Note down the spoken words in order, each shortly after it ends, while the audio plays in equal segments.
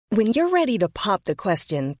When you're ready to pop the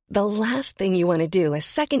question, the last thing you want to do is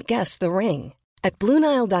second-guess the ring. At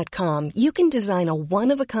BlueNile.com, you can design a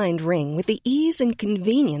one-of-a-kind ring with the ease and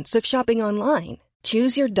convenience of shopping online.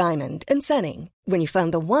 Choose your diamond and setting. When you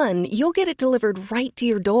find the one, you'll get it delivered right to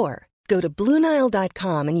your door. Go to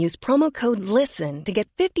BlueNile.com and use promo code LISTEN to get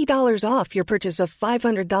 $50 off your purchase of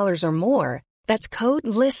 $500 or more. That's code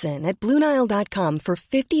LISTEN at BlueNile.com for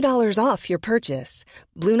 $50 off your purchase.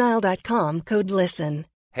 BlueNile.com, code LISTEN.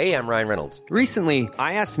 Hey, I'm Ryan Reynolds. Recently,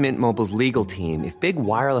 I asked Mint Mobile's legal team if big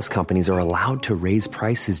wireless companies are allowed to raise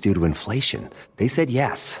prices due to inflation. They said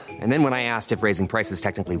yes. And then when I asked if raising prices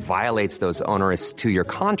technically violates those onerous two-year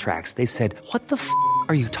contracts, they said, "What the f***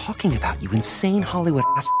 are you talking about, you insane Hollywood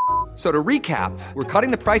ass?" So to recap, we're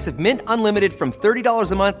cutting the price of Mint Unlimited from $30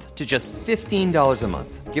 a month to just $15 a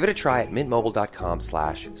month. Give it a try at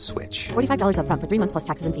mintmobile.com/switch. $45 up front for 3 months plus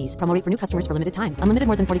taxes and fees. Promo rate for new customers for limited time. Unlimited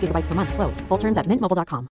more than 40 gigabytes per month. Slows full terms at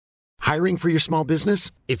mintmobile.com. Hiring for your small business?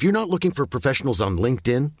 If you're not looking for professionals on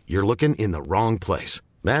LinkedIn, you're looking in the wrong place.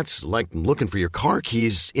 That's like looking for your car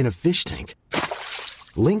keys in a fish tank.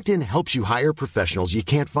 LinkedIn helps you hire professionals you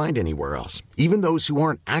can't find anywhere else, even those who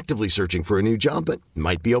aren't actively searching for a new job but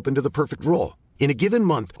might be open to the perfect role. In a given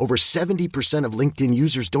month, over 70% of LinkedIn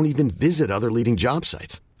users don't even visit other leading job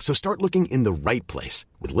sites. So start looking in the right place.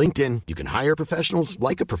 With LinkedIn, you can hire professionals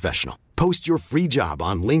like a professional. Post your free job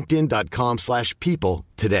on linkedin.com/people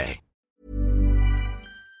today.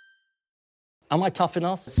 Am I tough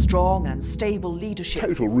enough? Strong and stable leadership.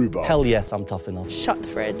 Total rhubarb. Hell yes, I'm tough enough. Shut the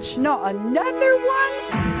fridge. Not another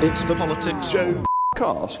one? It's the Politics Joe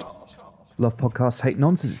cast. Love podcasts, hate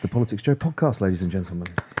nonsense. It's the Politics Joe podcast, ladies and gentlemen.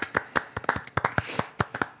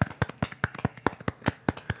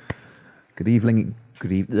 Good evening.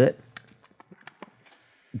 Good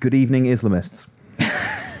evening, Islamists.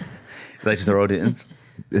 That's just our audience.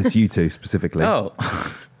 It's you two specifically. Oh.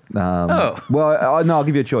 Well, I'll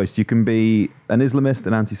give you a choice. You can be an Islamist,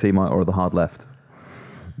 an anti-Semite, or the hard left.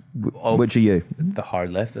 Which are you? The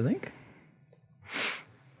hard left, I think.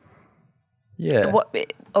 Yeah. What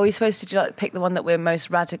are we supposed to do? Like, pick the one that we're most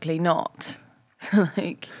radically not. So,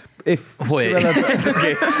 like, if wait,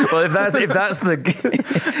 okay. Well, if that's the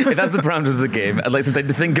parameters of the game, I'd like some time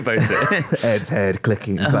to think about it. Ed's head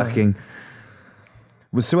clicking and clacking.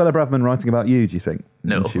 Was Suella Braverman writing about you, do you think?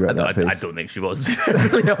 No, I don't think she was, to be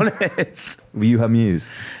perfectly honest. Were you her muse?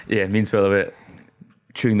 Yeah, me and Suella were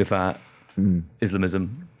chewing the fat,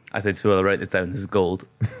 Islamism. I said, Suella, write this down, this is gold.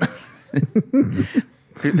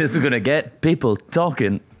 This is going to get people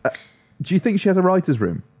talking. Do you think she has a writer's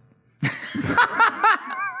room?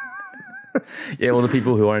 Yeah, all the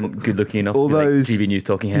people who aren't good looking enough to be like GB News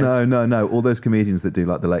talking heads. No. All those comedians that do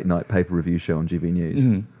like the late night paper review show on GB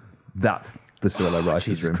News. That's the Suella writer's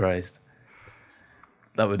Jesus room. Christ.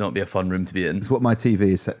 That would not be a fun room to be in. It's what my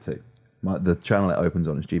TV is set to. The channel it opens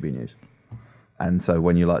on is GB News. And so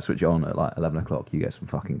when you like switch it on at like 11 o'clock, you get some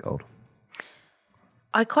fucking gold.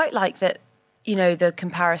 I quite like that, you know, the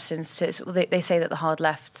comparisons to, they say that the hard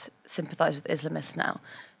left sympathise with Islamists now.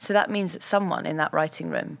 So that means that someone in that writing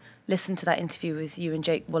room listened to that interview with you and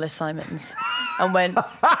Jake Wallace-Simons and went,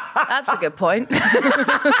 that's a good point.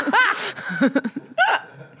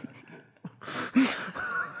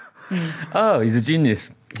 Oh, he's a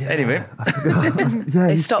genius. Yeah, anyway.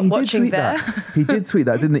 They stopped watching there. He did tweet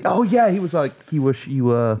that, didn't he? Oh, yeah, he was like, you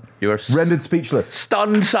were rendered speechless.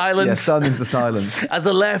 Stunned silence. Yeah, stunned into silence. As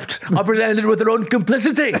the left are presented with their own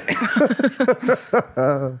complicity.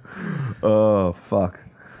 Oh, fuck.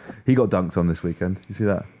 He got dunked on this weekend. You see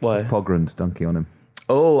that? Why? Pogrund dunking on him.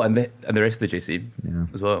 Oh, and the rest of the JC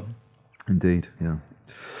as well. Indeed, yeah.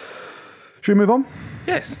 Should we move on?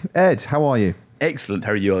 Yes. Ed, how are you? Excellent.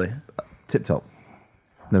 How are you, Ollie? Tip-top.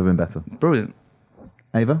 Never been better. Brilliant.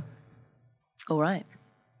 Ava? All right.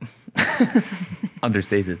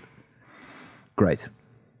 Understated. Great.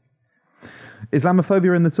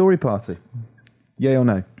 Islamophobia in the Tory party? Yay or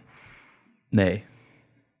no? Nay.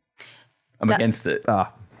 I'm against it.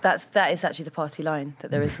 That is actually the party line, that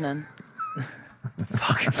there is none.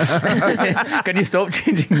 Fuck. Can you stop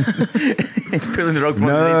changing? Pulling the rug from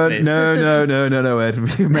No, Ed.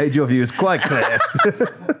 We've made your views quite clear.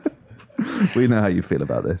 We know how you feel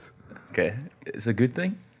about this. Okay. It's a good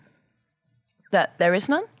thing? That there is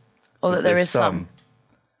none? Or that there is some?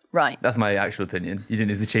 Right. That's my actual opinion. You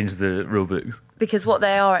didn't need to change the rule books. Because what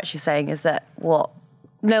they are actually saying is that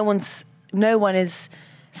no one is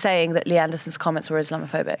saying that Lee Anderson's comments were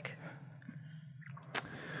Islamophobic.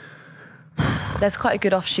 There's quite a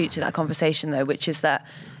good offshoot to that conversation, though, which is that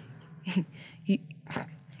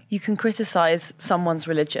you can criticise someone's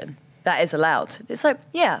religion. That is allowed. It's like,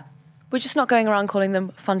 yeah, We're just not going around calling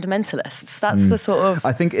them fundamentalists. That's the sort of...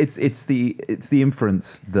 I think it's the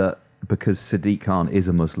inference that because Sadiq Khan is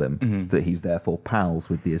a Muslim, that he's therefore pals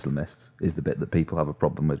with the Islamists is the bit that people have a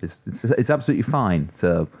problem with. It's absolutely fine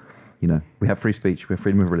to, we have free speech, we have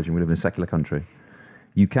freedom of religion, we live in a secular country.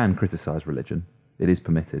 You can criticise religion. It is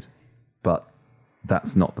permitted. But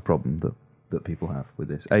that's not the problem that people have with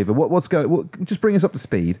this. Ava, just bring us up to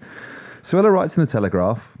speed. Suella writes in The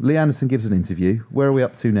Telegraph. Lee Anderson gives an interview. Where are we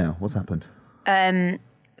up to now? What's happened?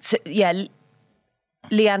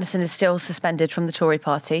 Lee Anderson is still suspended from the Tory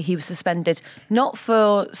party. He was suspended not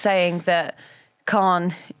for saying that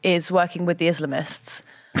Khan is working with the Islamists,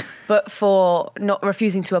 but for not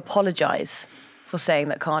refusing to apologise for saying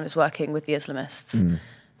that Khan is working with the Islamists.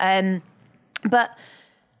 But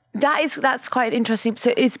that's quite interesting.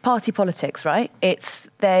 So it's party politics, right? It's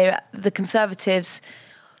the Conservatives.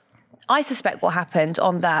 I suspect what happened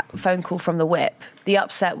on that phone call from the whip, the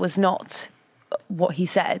upset was not what he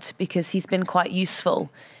said, because he's been quite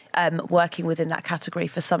useful working within that category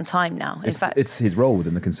for some time now. In fact, it's his role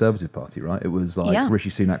within the Conservative Party, right? It was like Rishi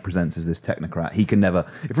Sunak presents as this technocrat. He can never...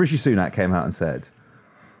 If Rishi Sunak came out and said,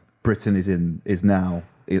 Britain is now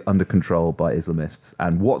under control by Islamists,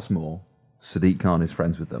 and what's more, Sadiq Khan is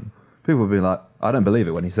friends with them, people would be like, I don't believe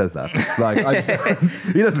it when he says that.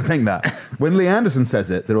 He doesn't think that. When Lee Anderson says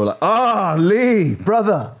it, they're all like, Lee,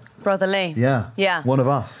 brother Lee. Yeah. One of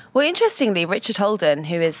us. Well, interestingly, Richard Holden,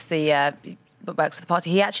 who is works for the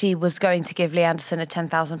party, he actually was going to give Lee Anderson a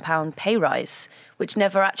 £10,000 pay rise, which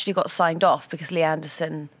never actually got signed off because Lee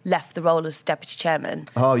Anderson left the role as deputy chairman.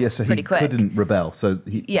 Oh, yes, so he couldn't rebel. So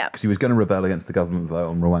because he was going to rebel against the government vote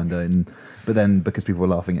on Rwanda, but then because people were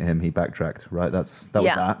laughing at him, he backtracked. Right, that was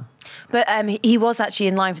that. But he was actually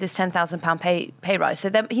in line for this £10,000 pay rise. So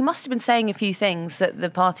then he must have been saying a few things that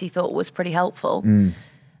the party thought was pretty helpful.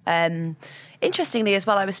 Interestingly, as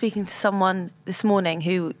well, I was speaking to someone this morning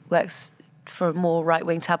who works for a more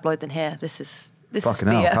right-wing tabloid than here. This is fucking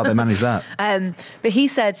hell. How they manage that? But he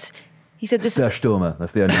said this Serge Sturmer.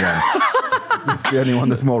 That's the only one. That's the only one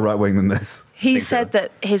that's more right-wing than this. He said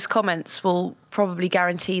that his comments will probably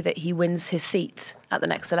guarantee that he wins his seat at the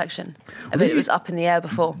next election. But it was up in the air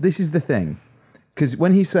before. This is the thing. Because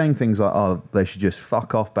when he's saying things like, they should just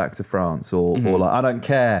fuck off back to France, or like, I don't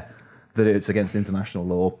care that it's against international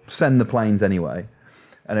law, send the planes anyway.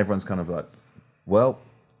 And everyone's kind of like, well,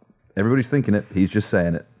 everybody's thinking it, he's just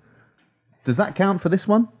saying it. Does that count for this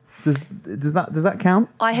one? Does that count?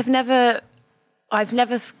 I've never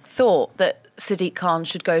thought that Sadiq Khan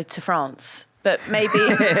should go to France, but maybe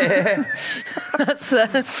that's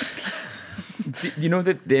you know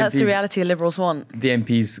that that's the reality the Liberals want. The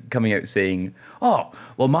MPs coming out saying,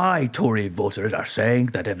 my Tory voters are saying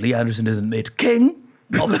that if Lee Anderson isn't made king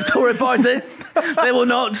of the Tory party, they will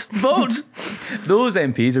not vote. Those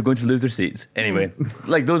MPs are going to lose their seats anyway.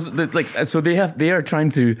 They are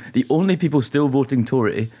trying to. The only people still voting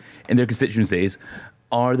Tory in their constituencies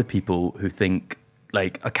are the people who think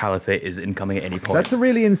like a caliphate is incoming at any point. That's a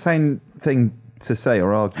really insane thing to say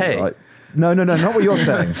or argue. Hey. Right? No, not what you're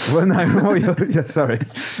saying. Well, no, sorry,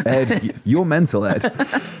 Ed, you're mental, Ed.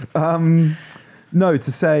 No,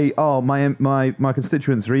 to say, my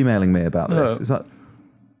constituents are emailing me about this. It's like,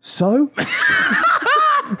 so?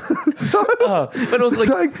 But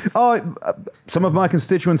also some of my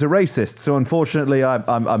constituents are racist, so unfortunately,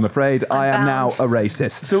 I'm afraid I am now a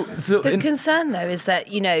racist. So the concern, though, is that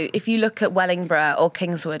if you look at Wellingborough or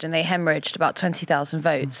Kingswood, and they hemorrhaged about 20,000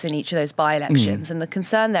 votes in each of those by-elections, and the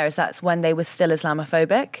concern there is that's when they were still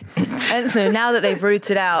Islamophobic, and so now that they've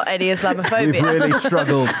rooted out any Islamophobia, we've really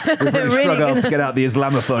struggled to get out the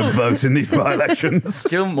Islamophobe vote in these by-elections.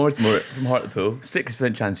 Jill Mortimer from Hartlepool,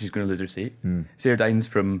 6% chance she's going to lose her seat. Sarah Dines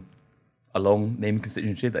from a long name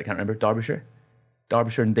constituency that I can't remember, Derbyshire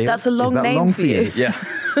and Dale. That's a long name for you. Yeah,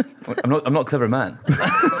 I'm not a clever man.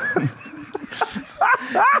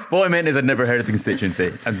 What I meant is I'd never heard of the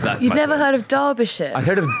constituency, and that's You'd never heard of Derbyshire? I'd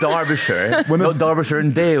heard of Derbyshire, not Derbyshire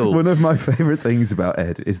and Dale. One of my favourite things about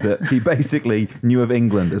Ed is that he basically knew of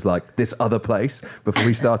England as like this other place before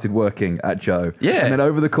he started working at Joe. Yeah. And then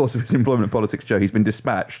over the course of his employment at Politics Joe, he's been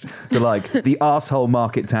dispatched to like the arsehole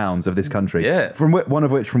market towns of this country. Yeah. One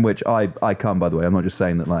of which I come, by the way. I'm not just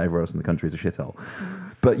saying that like everywhere else in the country is a shithole.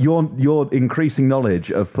 But your increasing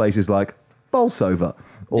knowledge of places like Bolsover,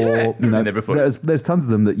 or there's tons of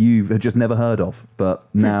them that you've just never heard of, but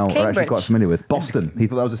now are actually quite familiar with. Boston, he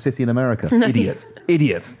thought that was a city in America. No. Idiot.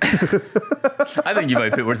 I think you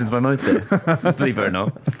might put words into my mouth there. Believe it or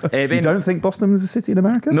not. You don't think Boston is a city in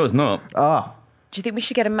America? No, it's not. Do you think we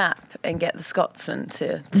should get a map and get the Scotsman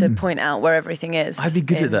to point out where everything is? I'd be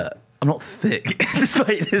good at that. I'm not thick,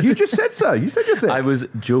 despite this. You just said so. You said you're thick. I was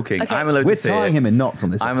joking. Okay. I'm allowed We're to say tying it. him in knots on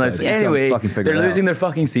this I'm allowed episode. to. Anyway, they're it losing out. their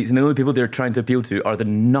fucking seats, and the only people they're trying to appeal to are the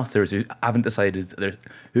nutters who haven't decided,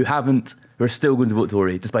 who are still going to vote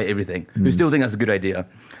Tory despite everything, who still think that's a good idea.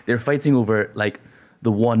 They're fighting over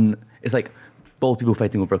it's like bald people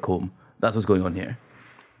fighting over a comb. That's what's going on here.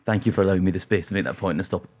 Thank you for allowing me the space to make that point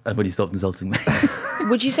and when you stopped insulting me.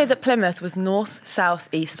 Would you say that Plymouth was north, south,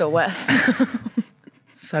 east, or west?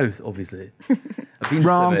 South, obviously. I've been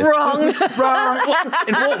Wrong. to Plymouth. Wrong.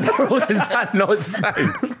 In what world is that not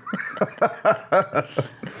south?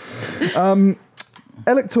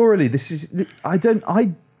 Electorally,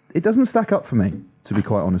 it doesn't stack up for me, to be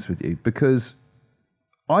quite honest with you, because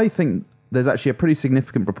I think there's actually a pretty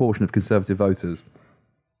significant proportion of Conservative voters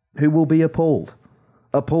who will be appalled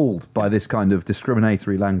by this kind of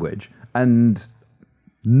discriminatory language and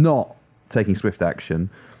not taking swift action.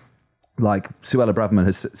 Like Suella Braverman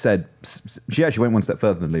has said, she actually went one step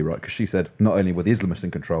further than Lee Wright, because she said not only were the Islamists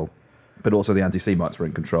in control, but also the anti-Semites were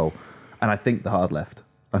in control. And I think the hard left.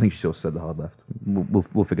 I think she also said the hard left.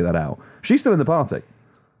 We'll figure that out. She's still in the party.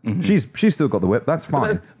 Mm-hmm. She's still got the whip. That's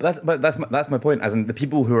fine. But that's my point. As in, the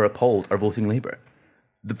people who are appalled are voting Labour.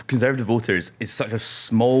 The Conservative voters is such a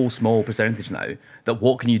small percentage now that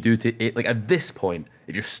what can you do to it? Like at this point,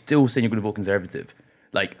 if you're still saying you're going to vote Conservative,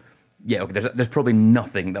 like yeah, okay, there's probably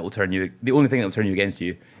nothing that will turn you. The only thing that will turn you against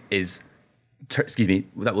you is,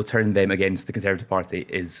 that will turn them against the Conservative Party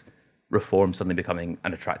is reform suddenly becoming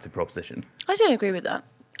an attractive proposition. I don't agree with that.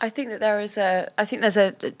 I think that there's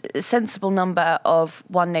a sensible number of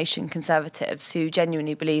One Nation Conservatives who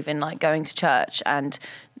genuinely believe in like going to church and,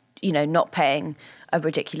 you know, not paying a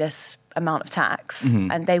ridiculous amount of tax,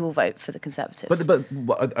 and they will vote for the Conservatives. But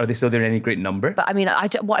are they still there in any great number? But I mean,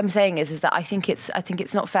 what I'm saying is that I think it's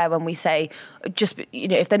not fair when we say just, you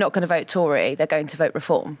know, if they're not going to vote Tory, they're going to vote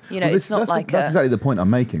Reform. You know, that's exactly the point I'm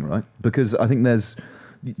making, right? Because I think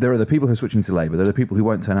there are the people who are switching to Labour. There are the people who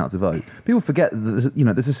won't turn out to vote. People forget that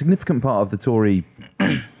there's a significant part of the Tory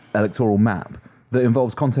electoral map that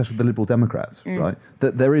involves contest with the Liberal Democrats, right?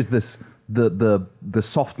 That there is this the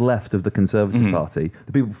soft left of the Conservative Party,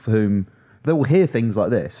 the people for whom they will hear things like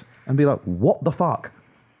this and be like, "What the fuck?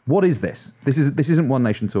 What is this? This isn't One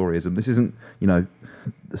Nation Toryism. This isn't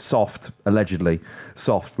allegedly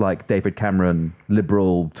soft like David Cameron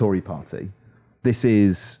Liberal Tory Party. This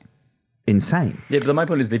is." Insane. Yeah, but my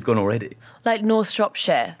point is they've gone already. Like North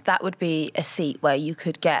Shropshire, that would be a seat where you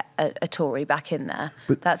could get a Tory back in there.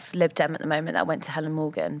 But that's Lib Dem at the moment. That went to Helen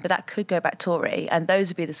Morgan. But that could go back Tory. And those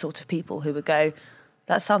would be the sort of people who would go,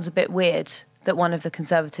 that sounds a bit weird that one of the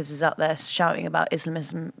Conservatives is out there shouting about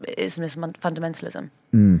Islamist fundamentalism.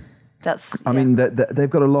 I mean, they've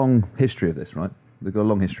got a long history of this, right? They've got a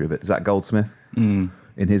long history of it. Zach Goldsmith, in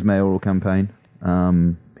his mayoral campaign,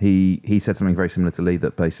 he said something very similar to Lee,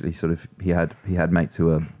 that basically sort of he had mates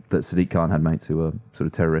that Sadiq Khan had mates who were sort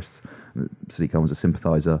of terrorists. Sadiq Khan was a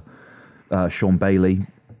sympathiser. Sean Bailey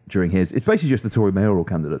during it's basically just the Tory mayoral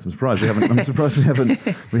candidates. I'm surprised we haven't had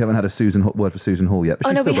a word for Susan Hall yet.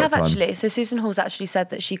 But we have actually. So Susan Hall's actually said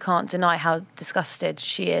that she can't deny how disgusted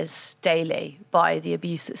she is daily by the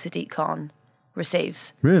abuse that Sadiq Khan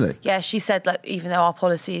receives. Really? Yeah, she said that even though our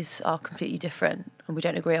policies are completely different and we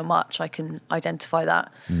don't agree on much, I can identify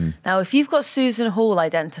that. Now, if you've got Susan Hall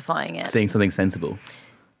identifying it, saying something sensible,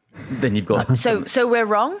 then you've got so we're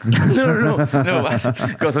wrong. No.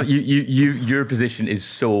 Because your position is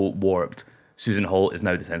so warped. Susan Hall is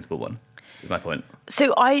now the sensible one. Is my point.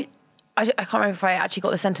 So I can't remember if I actually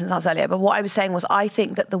got the sentence out earlier, but what I was saying was I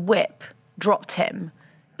think that the whip dropped him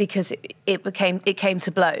because it came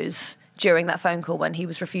to blows during that phone call when he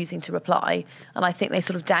was refusing to reply. And I think they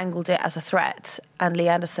sort of dangled it as a threat and Lee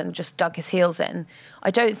Anderson just dug his heels in.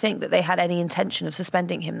 I don't think that they had any intention of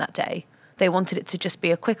suspending him that day. They wanted it to just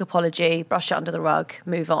be a quick apology, brush it under the rug,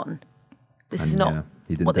 move on. This is not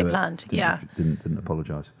what they planned. Didn't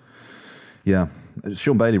apologise. Yeah.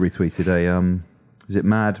 Sean Bailey retweeted is it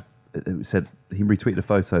Mad? It said he retweeted a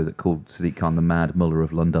photo that called Sadiq Khan the Mad Mullah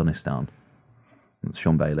of Londonistan. That's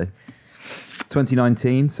Sean Bailey.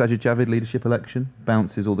 2019, Sajid Javid leadership election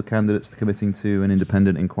bounces all the candidates to committing to an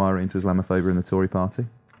independent inquiry into Islamophobia in the Tory party.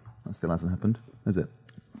 That still hasn't happened, has it?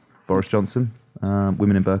 Boris Johnson,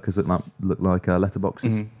 women in burqas that look like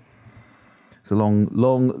letterboxes. It's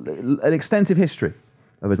an extensive history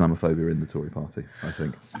of Islamophobia in the Tory party, I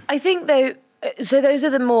think. I think, though, so those are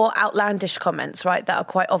the more outlandish comments, right, that are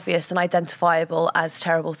quite obvious and identifiable as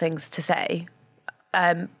terrible things to say.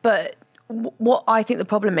 But what I think the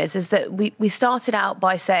problem is that we started out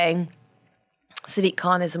by saying Sadiq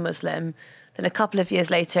Khan is a Muslim. Then a couple of years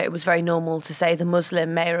later, it was very normal to say the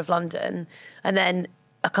Muslim mayor of London. And then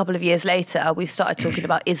a couple of years later, we've started talking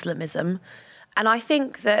about Islamism. And I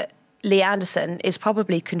think that Lee Anderson is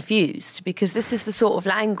probably confused because this is the sort of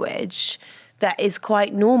language that is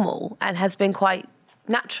quite normal and has been quite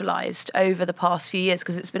naturalised over the past few years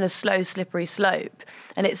because it's been a slow, slippery slope.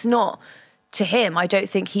 And it's not, to him, I don't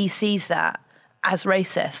think he sees that as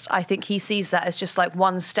racist. I think he sees that as just like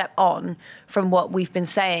one step on from what we've been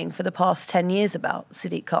saying for the past 10 years about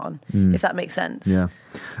Sadiq Khan, if that makes sense. Yeah.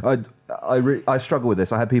 I struggle with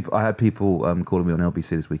this. I had people calling me on LBC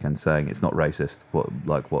this weekend saying it's not racist,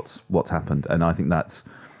 what's happened. And I think that's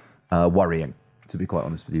worrying, to be quite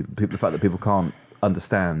honest with you. The fact that people can't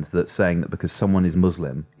understand that saying that because someone is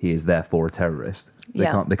Muslim, he is therefore a terrorist. They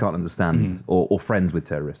can't understand, or friends with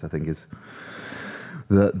terrorists, I think is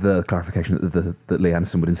the clarification that Lee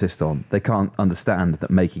Anderson would insist on. They can't understand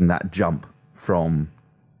that making that jump from,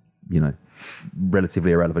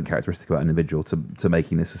 relatively irrelevant characteristic about an individual to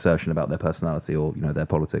making this assertion about their personality or, their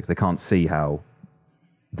politics. They can't see how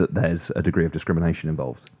that there's a degree of discrimination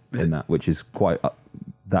involved in that, which is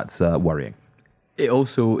that's worrying. It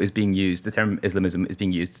also is being used, the term Islamism is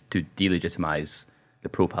being used to delegitimize the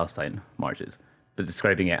pro-Palestine marches, but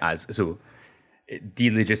describing it as,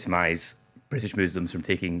 delegitimize British Muslims from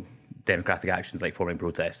taking democratic actions like forming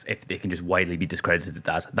protests if they can just widely be discredited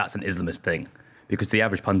as that's an Islamist thing. Because to the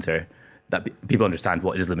average punter, that people understand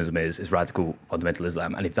what Islamism is radical fundamental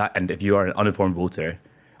Islam. And if you are an uninformed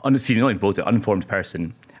uninformed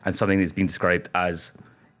person, and something is being described as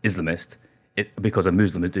Islamist, because a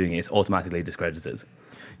Muslim is doing it, it's automatically discredited.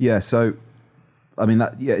 Yeah, so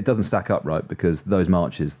it doesn't stack up, right? Because those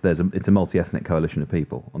marches, it's a multi-ethnic coalition of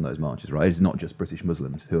people on those marches, right? It's not just British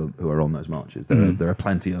Muslims who are on those marches. There are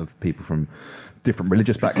plenty of people from different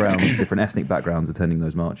religious backgrounds, different ethnic backgrounds attending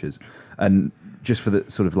those marches. And just for the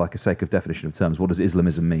sort of like a sake of definition of terms, what does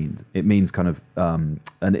Islamism mean? It means kind of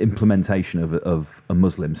an implementation of a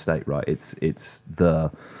Muslim state, right? It's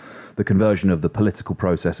the conversion of the political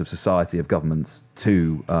process of society, of governments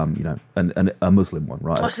to, a Muslim one,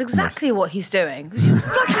 right? That's exactly what he's doing. You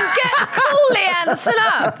fucking call Lee Anderson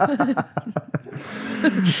up.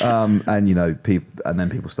 And then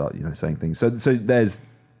people start, saying things. So there's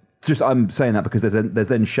just, I'm saying that because there's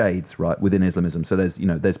then shades, right, within Islamism. So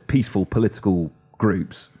there's peaceful political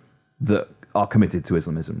groups that are committed to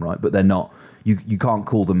Islamism, right? But they're not, you can't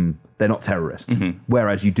call them, they're not terrorists. Mm-hmm.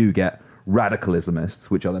 Whereas you do get radical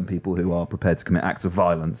Islamists, which are then people who are prepared to commit acts of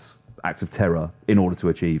violence, acts of terror, in order to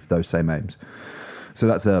achieve those same aims. So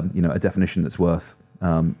that's a definition that's worth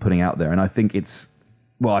putting out there. And I think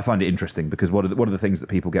I find it interesting because what are the things that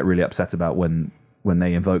people get really upset about when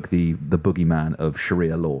they invoke the boogeyman of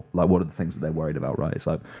Sharia law? Like, what are the things that they're worried about, right? It's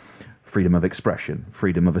like freedom of expression,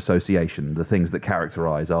 freedom of association, the things that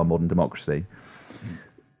characterize our modern democracy.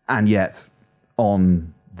 And yet,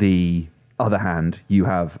 on the other hand, you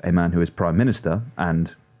have a man who is Prime Minister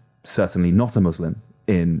and certainly not a Muslim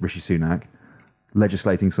in Rishi Sunak,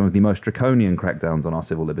 legislating some of the most draconian crackdowns on our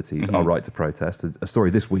civil liberties, our right to protest. A story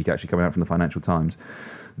this week actually coming out from the Financial Times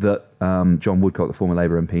that John Woodcock, the former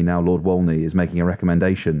Labour MP, now Lord Wolney, is making a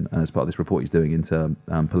recommendation as part of this report he's doing into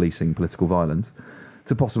policing political violence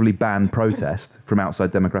to possibly ban protest from outside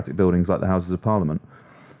democratic buildings like the Houses of Parliament.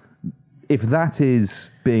 If that's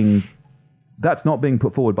not being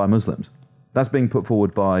put forward by Muslims. That's being put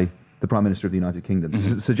forward by the Prime Minister of the United Kingdom.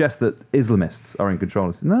 Mm-hmm. Suggests that Islamists are in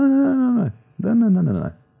control. No. They're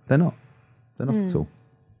not. They're not at all.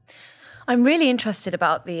 I'm really interested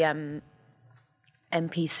about the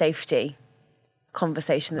MP safety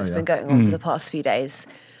conversation that's been going on for the past few days.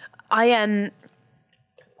 I'm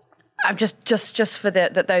just for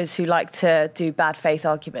those who like to do bad faith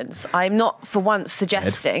arguments. I'm not for once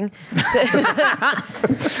suggesting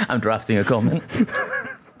that I'm drafting a comment.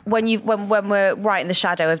 When we're right in the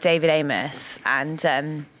shadow of David Amess and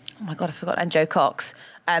and Jo Cox,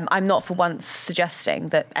 I'm not for once suggesting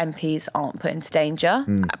that MPs aren't put into danger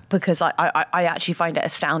because I actually find it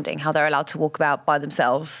astounding how they're allowed to walk about by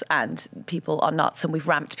themselves and people are nuts and we've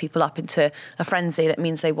ramped people up into a frenzy that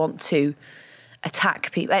means they want to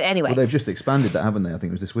attack people. Anyway. Well, they've just expanded that, haven't they? I think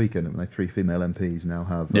it was this weekend. 3 female MPs now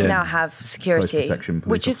have security. Close protection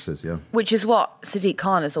police officers, Which is what Sadiq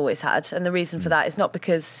Khan has always had. And the reason for that is not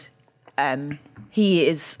because he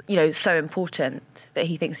is, so important that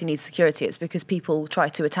he thinks he needs security. It's because people try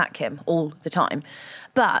to attack him all the time.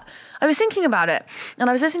 But I was thinking about it and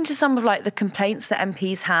I was listening to some of the complaints that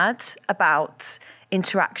MPs had about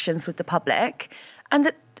interactions with the public.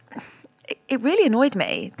 And it really annoyed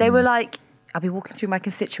me. They were like, I'll be walking through my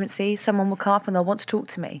constituency, someone will come up and they'll want to talk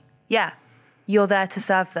to me. Yeah, you're there to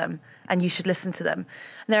serve them and you should listen to them.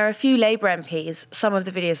 And there are a few Labour MPs, some of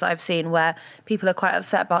the videos that I've seen where people are quite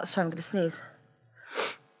upset about, sorry, I'm going to sneeze.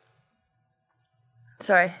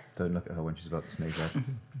 Sorry. Don't look at her when she's about to sneeze.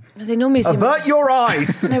 They normally zoom Avert your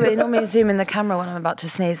eyes! No, but they normally zoom in the camera when I'm about to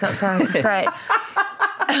sneeze. That's how I have to say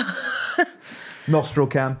it. Nostril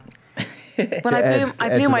cam. When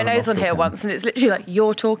I blew my nose on here once, and it's literally like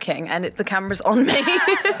you're talking and the camera's on me.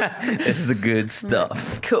 This is the good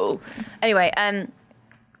stuff. Cool. Anyway,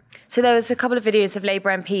 so there was a couple of videos of Labour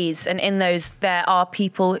MPs, and in those there are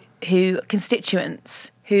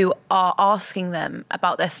constituents who are asking them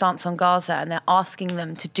about their stance on Gaza, and they're asking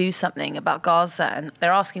them to do something about Gaza, and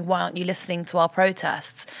they're asking, why aren't you listening to our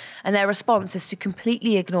protests? And their response is to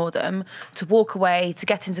completely ignore them, to walk away, to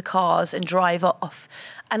get into cars and drive off.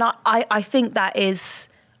 And I think that is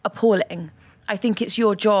appalling. I think it's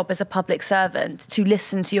your job as a public servant to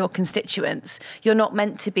listen to your constituents. You're not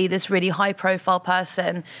meant to be this really high-profile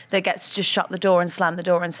person that gets to just shut the door and slam the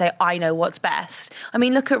door and say, I know what's best. I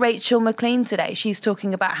mean, look at Rachel McLean today. She's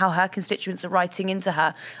talking about how her constituents are writing into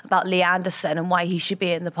her about Lee Anderson and why he should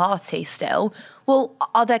be in the party still. Well,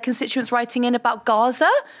 are their constituents writing in about Gaza?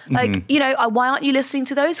 Like, why aren't you listening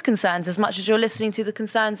to those concerns as much as you're listening to the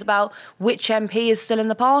concerns about which MP is still in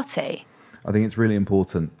the party? I think it's really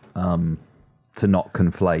important to not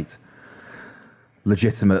conflate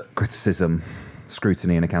legitimate criticism,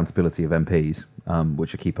 scrutiny and accountability of MPs,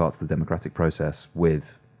 which are key parts of the democratic process, with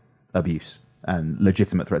abuse and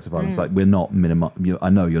legitimate threats of violence. Like, we're not I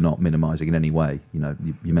know you're not minimising in any way. You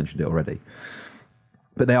mentioned it already,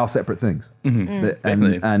 but they are separate things.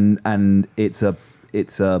 Definitely. And it's a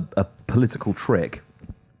political trick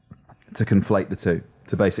to conflate the two,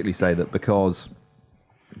 to basically say that because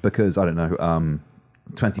I don't know,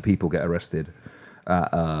 20 people get arrested at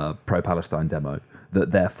a pro-Palestine demo,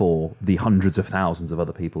 that therefore the hundreds of thousands of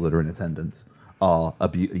other people that are in attendance are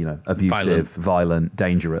abusive, violent,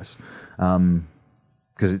 dangerous,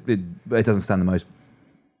 because it doesn't stand the most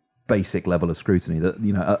basic level of scrutiny. That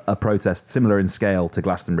a protest similar in scale to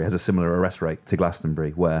Glastonbury has a similar arrest rate to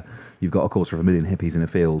Glastonbury, where you've got 250,000 hippies in a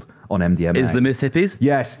field on MDMA. Islamist hippies?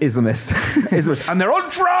 Yes, Islamists, and they're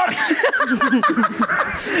on drugs.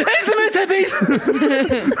 Islamist hippies.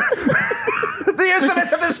 The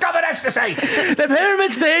Islamists have discovered ecstasy. The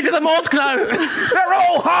pyramid stage of the mosque now. They're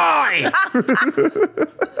all high.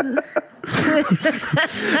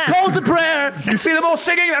 Call to prayer. You see them all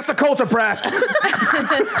singing? That's the call to prayer.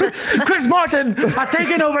 Chris Martin has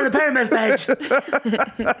taken over the pyramid stage.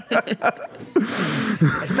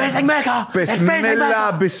 It's facing Mecca.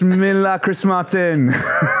 Bismillah, Bismillah, Chris Martin.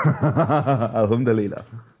 Alhamdulillah.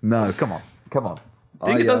 No, come on.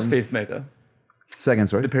 Do you think it does face Mecca? Say again,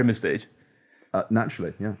 sorry? The pyramid stage?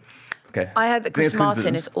 Naturally, yeah. Okay. I heard that Chris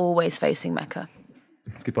Martin is always facing Mecca.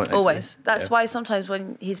 That's a good point, actually. Always. That's why sometimes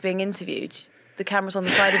when he's being interviewed, the camera's on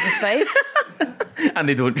the side of his face. And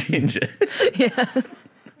they don't change it. Yeah.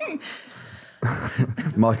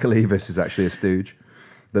 Michael Eavis is actually a stooge.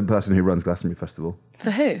 The person who runs Glastonbury Festival.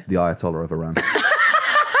 For who? The Ayatollah of Iran.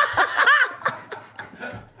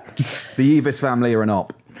 The Eavis family are an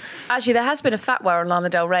op. Actually, there has been a fatwa on Lana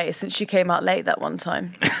Del Rey since she came out late that one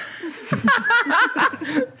time.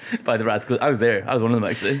 By the radical. I was there. I was one of them,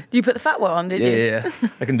 actually. You put the fatwa on, did you? Yeah.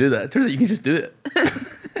 I can do that. Turns out you can just do it.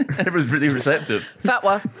 Everyone's really receptive.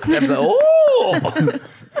 Fatwa. Like, oh!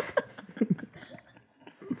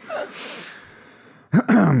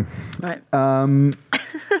 Right.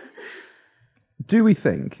 Do we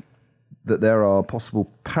think that there are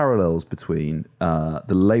possible parallels between the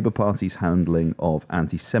Labour Party's handling of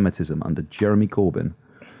anti-Semitism under Jeremy Corbyn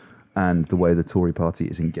and the way the Tory party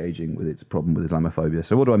is engaging with its problem with Islamophobia?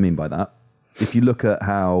 So what do I mean by that? If you look at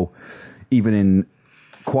how, even in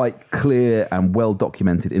quite clear and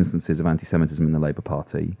well-documented instances of anti-Semitism in the Labour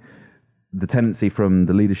Party, the tendency from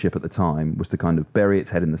the leadership at the time was to kind of bury its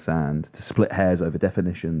head in the sand, to split hairs over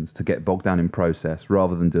definitions, to get bogged down in process,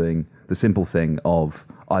 rather than doing the simple thing of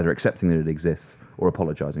either accepting that it exists or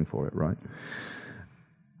apologising for it, right?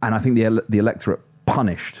 And I think the electorate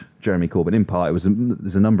punished Jeremy Corbyn in part.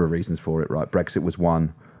 There's a number of reasons for it, right? Brexit was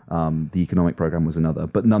one, the economic programme was another,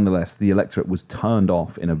 but nonetheless, the electorate was turned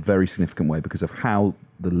off in a very significant way because of how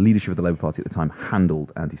the leadership of the Labour Party at the time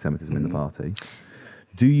handled anti-Semitism in the party.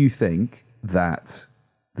 Do you think that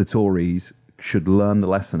the Tories should learn the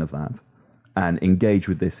lesson of that and engage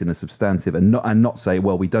with this in a substantive and not say,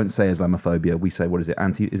 well, we don't say Islamophobia, we say, what is it?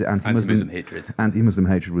 Anti-Muslim hatred. Anti-Muslim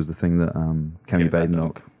hatred was the thing that Kemi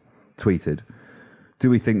Badenoch tweeted. Do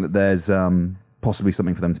we think that there's possibly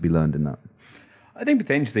something for them to be learned in that? I think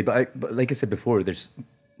potentially, but like I said before, there's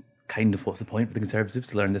kind of what's the point for the Conservatives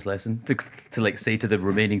to learn this lesson? To like say to the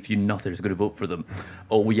remaining few nutters who are going to vote for them,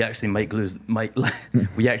 oh, we actually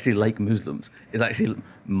we actually like Muslims. It actually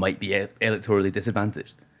might be electorally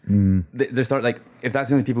disadvantaged. They start like, if that's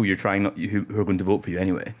the only people you're trying not who are going to vote for you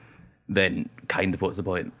anyway, then kind of what's the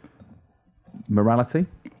point? Morality?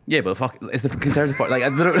 Yeah, but fuck, it's the Conservative Party. Like, I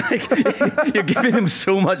don't like you're giving them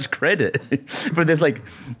so much credit for this. Like,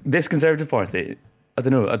 this Conservative Party, I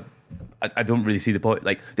don't know. I don't really see the point.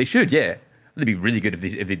 Like, they should, yeah. It'd be really good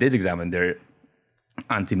if they did examine their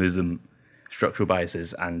anti-Muslim structural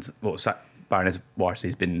biases and what Baroness Warsi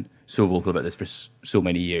has been so vocal about this for so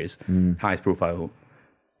many years. Highest profile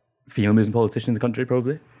female Muslim politician in the country,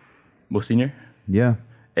 probably most senior. Yeah.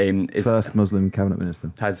 First Muslim cabinet minister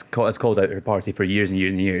has called out her party for years and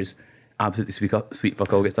years and years. Absolutely sweet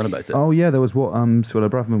fuck all gets done about it. Oh yeah, there was what Suella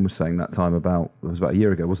Braverman was saying that time about, it was about a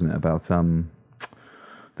year ago, wasn't it? About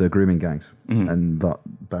the grooming gangs, and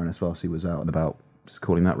Baroness Warsi was out and about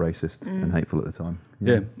calling that racist and hateful at the time.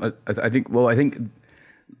 Yeah, I think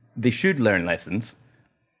they should learn lessons.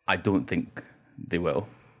 I don't think they will.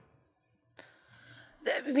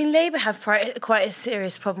 I mean, Labour have quite a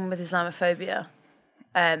serious problem with Islamophobia.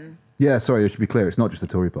 Yeah, sorry, I should be clear. It's not just the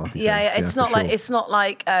Tory party. Yeah, it's not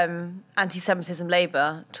like anti-Semitism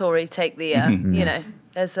Labour, Tory take the you know.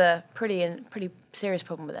 There's a pretty serious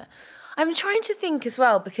problem with it. I'm trying to think as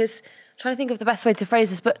well, because I'm trying to think of the best way to phrase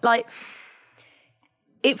this, but like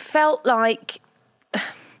it feels like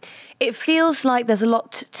there's a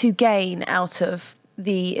lot to gain out of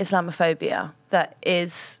the Islamophobia that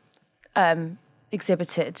is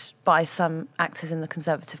exhibited by some actors in the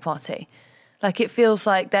Conservative Party. Like, it feels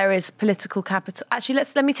like there is political capital. Actually,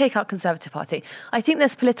 let me take out Conservative Party. I think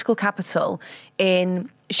there's political capital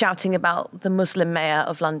in shouting about the Muslim mayor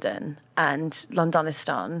of London and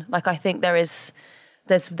Londonistan. Like, I think there's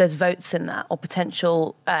votes in that, or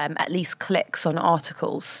potential at least clicks on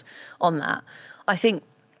articles on that. I think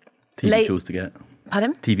TV shows to get.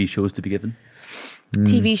 Pardon? TV shows to be given.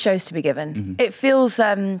 TV shows to be given. It feels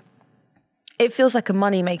like a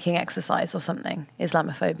money-making exercise or something,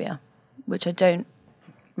 Islamophobia, which I don't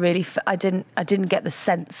really. I didn't get the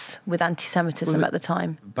sense with anti-Semitism at the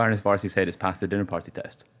time. Baroness Warsi said it's passed the dinner party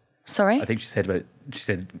test. Sorry? I think she said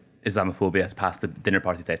Islamophobia has passed the dinner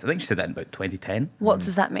party test. I think she said that in about 2010. What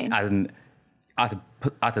does that mean? As in, at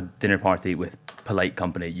a dinner party with polite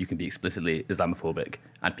company, you can be explicitly Islamophobic,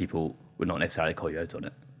 and people would not necessarily call you out on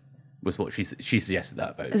it. Was what she suggested that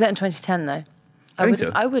about. Is that in 2010 though? I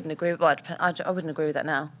wouldn't agree with. Well, I wouldn't agree with that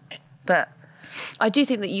now, but I do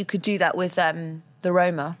think that you could do that with the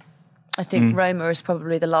Roma. I think Roma is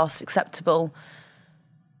probably the last acceptable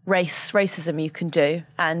racism you can do,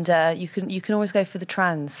 and you can always go for the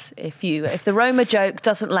trans if the Roma joke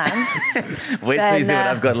doesn't land. Wait till you see what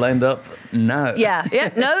I've got lined up now. Yeah,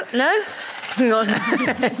 no. Hang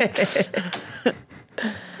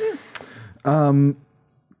on.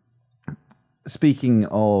 Speaking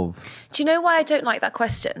of... Do you know why I don't like that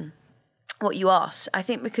question, what you asked? I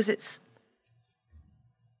think because it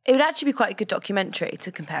would actually be quite a good documentary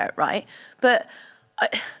to compare it, right? But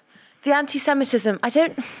the anti-Semitism,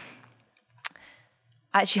 I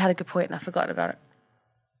actually had a good point and I forgot about it.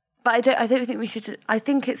 But I don't think we should... I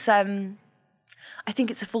think it's a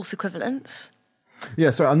false equivalence.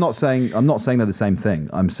 Yeah, sorry, I'm not saying they're the same thing.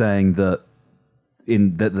 I'm saying that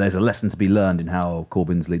there's a lesson to be learned in how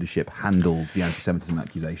Corbyn's leadership handled the anti-Semitism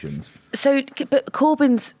accusations. So, but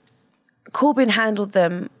Corbyn handled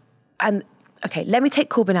them, and okay, let me take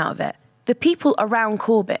Corbyn out of it. The people around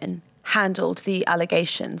Corbyn handled the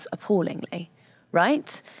allegations appallingly,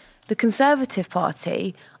 right? The Conservative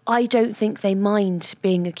Party, I don't think they mind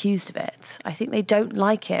being accused of it. I think they don't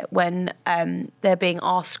like it when they're being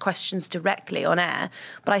asked questions directly on air.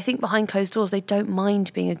 But I think behind closed doors, they don't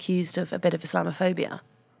mind being accused of a bit of Islamophobia.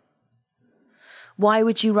 Why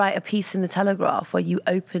would you write a piece in the Telegraph where you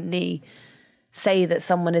openly say that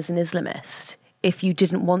someone is an Islamist if you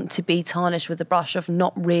didn't want to be tarnished with the brush of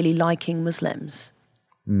not really liking Muslims?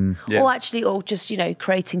 Yeah. Or just,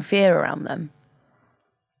 creating fear around them?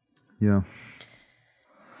 Yeah.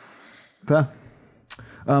 Fair.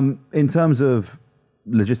 In terms of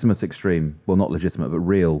legitimate extreme, well, not legitimate, but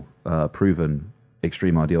real, proven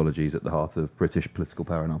extreme ideologies at the heart of British political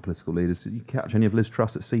power and our political leaders, did you catch any of Liz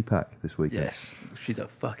Truss at CPAC this week? Yes. She's a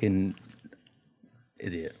fucking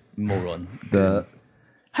idiot. Moron.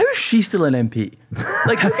 How is she still an MP?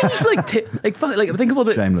 Like, how can you just think of all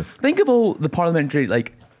the... Shameless. Think of all the parliamentary,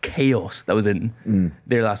 chaos that was in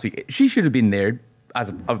there last week. She should have been there as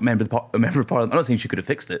a member of Parliament. I'm not saying she could have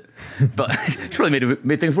fixed it, but she probably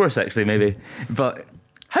made things worse, actually, maybe. But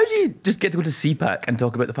how do you just get to go to CPAC and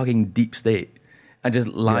talk about the fucking deep state and just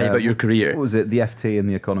lie about your career. What was it? The FT and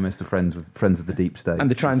The Economist are friends of the deep state. And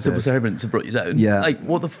the trans civil servants have brought you down. Yeah. Like,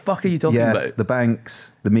 what the fuck are you talking yes, about? the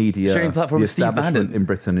banks, the media, Sharing platform the with Steve establishment Bannon. in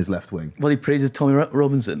Britain is left wing. Well, he praises Tommy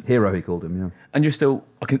Robinson. Hero, he called him, yeah. And you're still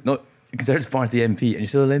not a Conservative Party MP, and you're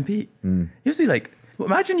still an MP. You have to be like, well,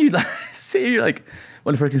 imagine you like, say you're like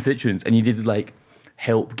one of her constituents, and you did like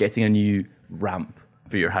help getting a new ramp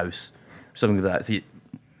for your house, or something like that. See,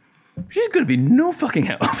 she's going to be no fucking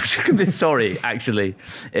help. She's going to be sorry, actually.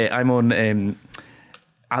 I'm on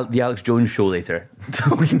the Alex Jones show later,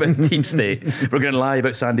 talking about Deep State. We're going to lie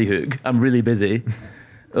about Sandy Hook. I'm really busy.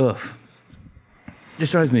 Ugh.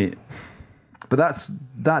 Just drives me. But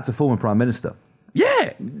that's a former Prime Minister.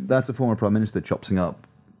 Yeah! That's a former Prime Minister chopsing up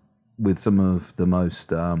with some of the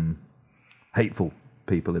most hateful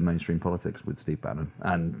people in mainstream politics with Steve Bannon.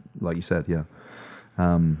 And like you said, yeah.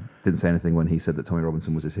 Didn't say anything when he said that Tommy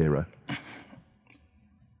Robinson was his hero.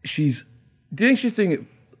 Do you think she's doing it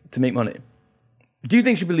to make money? Do you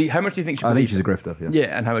think she believes? How much do you think she believes? I think she's a grifter. Yeah.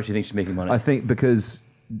 Yeah, and how much do you think she's making money? I think because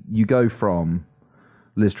you go from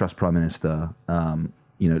Liz Truss Prime Minister,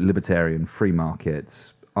 libertarian, free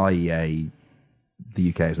markets, IEA. The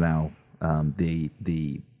UK is now the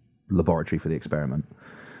laboratory for the experiment.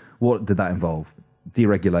 What did that involve?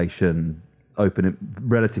 Deregulation. Open,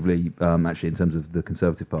 relatively, actually, in terms of the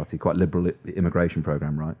Conservative Party, quite liberal immigration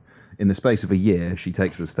program, right? In the space of a year, she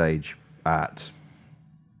takes the stage at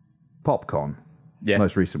PopCon,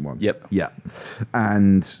 most recent one. Yep. Yeah.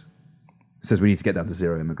 And says we need to get down to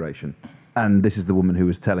zero immigration. And this is the woman who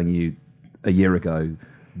was telling you a year ago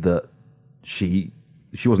that she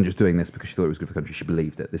wasn't just doing this because she thought it was good for the country, she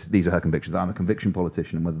believed it. These are her convictions. I'm a conviction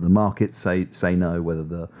politician, and whether the markets say no, whether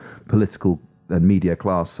the political and media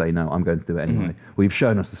class say no, I'm going to do it anyway. Well, you've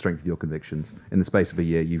shown us the strength of your convictions. In the space of a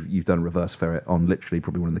year, you've done a reverse ferret on literally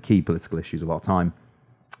probably one of the key political issues of our time,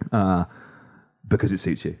 because it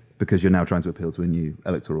suits you, because you're now trying to appeal to a new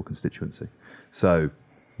electoral constituency. So,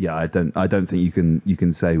 yeah, I don't think you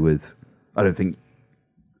can say I don't think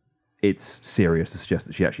it's serious to suggest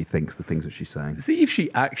that she actually thinks the things that she's saying. See if she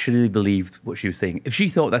actually believed what she was saying. If she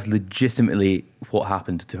thought that's legitimately what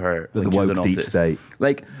happened to her when the she was in woke deep office, state.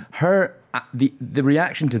 like her, the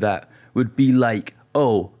reaction to that would be like,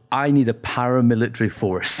 "Oh, I need a paramilitary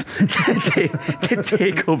force to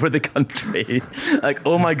take over the country." Like,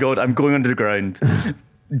 oh my God, I'm going underground.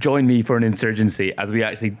 Join me for an insurgency as we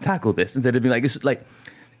actually tackle this. Instead of being like, it's like,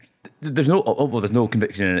 there's no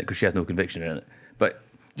conviction in it because she has no conviction in it, but.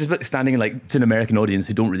 Just like standing like to an American audience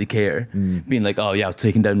who don't really care, being like, "Oh yeah, I was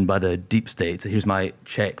taken down by the deep state. So here's my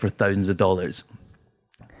check for thousands of dollars."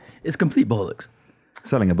 It's complete bollocks.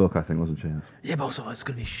 Selling a book, I think, wasn't she? Yeah, but also it's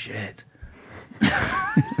going to be shit.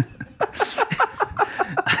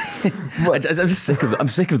 I'm just sick of them. I'm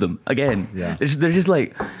sick of them again. Yeah. They're just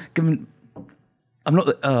like, I'm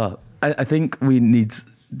not. I think we need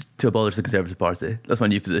to abolish the Conservative Party. That's my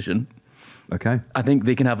new position. Okay. I think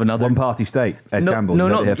they can have another one-party state. Ed Campbell.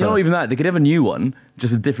 Not even that. They could have a new one,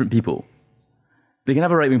 just with different people. They can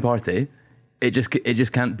have a right-wing party. It just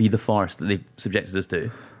can't be the farce that they've subjected us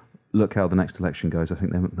to. Look how the next election goes. I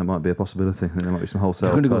think there might be a possibility. I think there might be some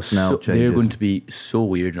wholesale personnel changes. They're going to be so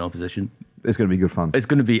weird in opposition. It's going to be good fun. It's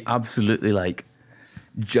going to be absolutely like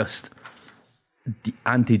just the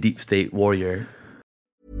anti-deep state warrior.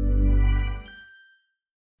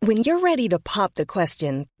 When you're ready to pop the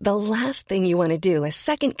question, the last thing you want to do is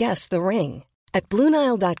second-guess the ring. At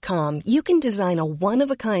BlueNile.com, you can design a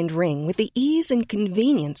one-of-a-kind ring with the ease and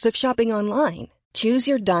convenience of shopping online. Choose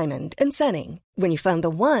your diamond and setting. When you find the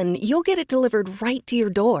one, you'll get it delivered right to your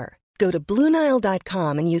door. Go to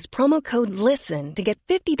BlueNile.com and use promo code LISTEN to get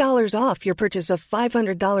 $50 off your purchase of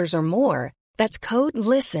 $500 or more. That's code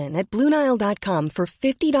LISTEN at BlueNile.com for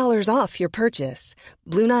 $50 off your purchase.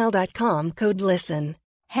 BlueNile.com, code LISTEN.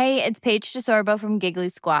 Hey, it's Paige DeSorbo from Giggly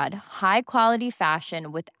Squad. High quality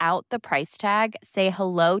fashion without the price tag. Say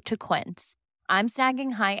hello to Quince. I'm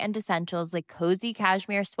snagging high-end essentials like cozy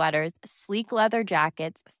cashmere sweaters, sleek leather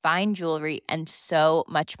jackets, fine jewelry, and so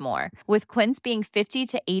much more. With Quince being 50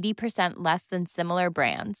 to 80% less than similar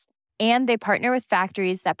brands. And they partner with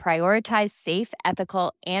factories that prioritize safe,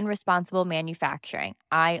 ethical, and responsible manufacturing.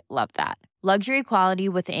 I love that. Luxury quality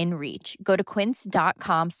within reach. Go to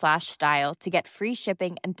quince.com/style to get free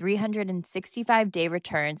shipping and 365-day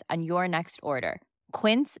returns on your next order.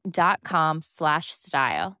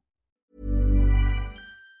 Quince.com/style.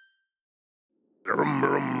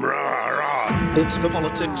 It's the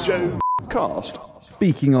Politics Show cast.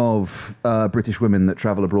 Speaking of British women that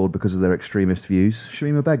travel abroad because of their extremist views,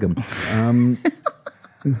 Shamima Begum.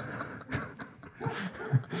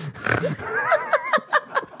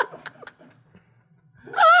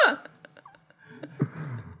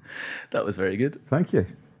 That was very good. Thank you.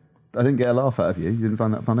 I didn't get a laugh out of you. You didn't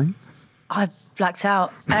find that funny? I blacked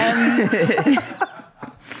out.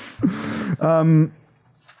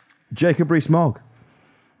 Jacob Rees-Mogg.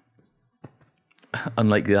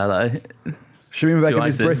 Unlike the ally. Shamima Begum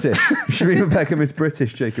is British. Shamima Begum is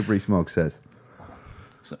British, Jacob Rees-Mogg says.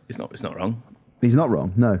 It's not wrong. He's not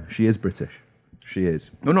wrong. No, she is British. She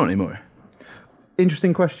is. No, not anymore.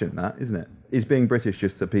 Interesting question, that, isn't it? Is being British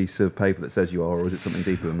just a piece of paper that says you are, or is it something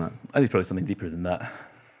deeper than that? I think it's probably something deeper than that.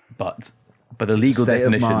 But the legal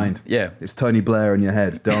definition... of mind. Yeah. It's Tony Blair in your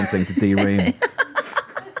head dancing to D Ream.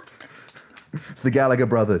 It's the Gallagher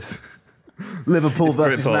brothers. Liverpool It's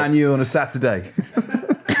versus Britpop. Man U on a Saturday.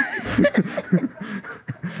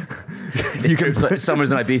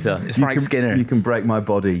 Summers in Ibiza. It's Frank Skinner. You can break my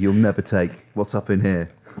body. You'll never take what's up in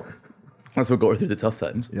here. That's what got her through the tough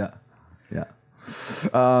times. Yeah. Yeah.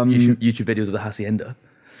 YouTube videos of the Hacienda.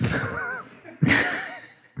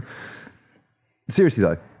 Seriously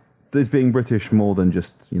though, is being British more than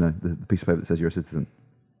just, the piece of paper that says you're a citizen?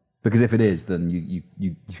 Because if it is, then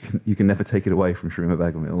you can never take it away from Shamima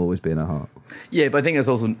Begum. It'll always be in her heart. Yeah, but I think that's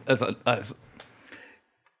also that's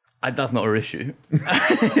not her issue.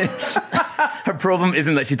 Her problem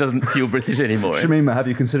isn't that she doesn't feel British anymore. Shamima, have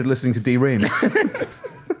you considered listening to D Ream?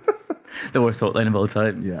 The worst hotline of all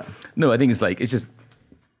time. Yeah. No, I think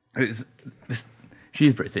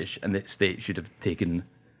she's British, and the state should have taken.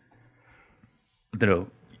 I don't know.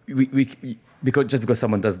 Because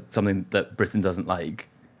someone does something that Britain doesn't like,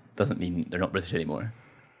 doesn't mean they're not British anymore.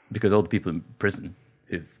 Because all the people in prison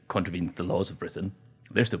who've contravened the laws of Britain,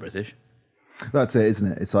 they're still British. That's it, isn't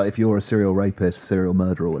it? It's like if you're a serial rapist, serial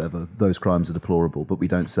murderer, or whatever, those crimes are deplorable, but we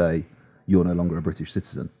don't say you're no longer a British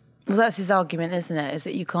citizen. Well, that's his argument, isn't it? Is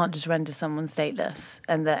that you can't just render someone stateless,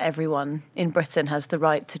 and that everyone in Britain has the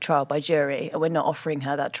right to trial by jury, and we're not offering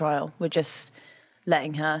her that trial. We're just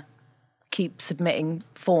letting her keep submitting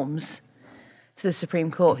forms to the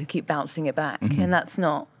Supreme Court, who keep bouncing it back, and that's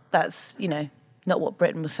not what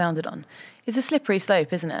Britain was founded on. It's a slippery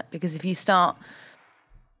slope, isn't it? Because if you start,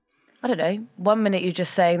 I don't know, 1 minute you're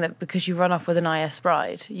just saying that because you run off with an IS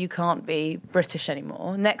bride, you can't be British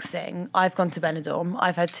anymore. Next thing, I've gone to Benidorm,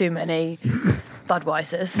 I've had too many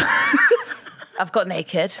Budweisers, I've got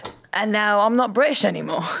naked, and now I'm not British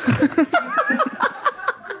anymore.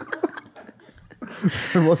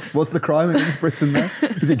 So what's the crime against Britain there?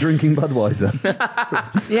 Is it drinking Budweiser?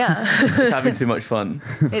 Yeah. It's having too much fun.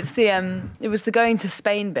 It's the it was the going to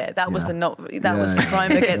Spain bit. That was was the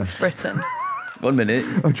crime against Britain. 1 minute.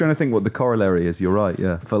 I'm trying to think what the corollary is. You're right,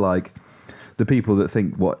 yeah. For like the people that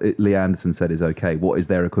think what Lee Anderson said is okay, what is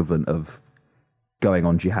their equivalent of going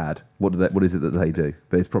on jihad? What is it that they do?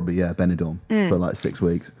 But it's probably Benidorm for like 6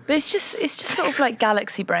 weeks. But it's just sort of like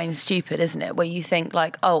galaxy brain stupid, isn't it? Where you think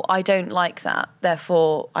like, oh, I don't like that,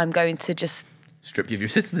 therefore I'm going to just strip you of your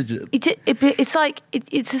citizenship.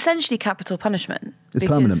 It's essentially capital punishment. It's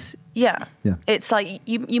permanent. Yeah. Yeah. It's like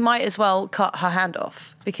you might as well cut her hand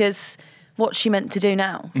off, because what's she meant to do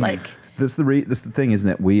now? Like that's the thing, isn't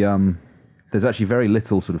it? We there's actually very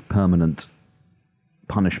little sort of permanent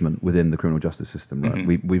punishment within the criminal justice system, right?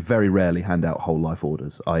 We very rarely hand out whole life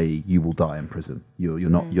orders, i.e. you will die in prison. You're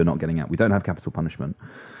not getting out. We don't have capital punishment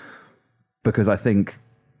because I think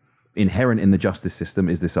inherent in the justice system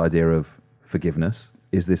is this idea of forgiveness,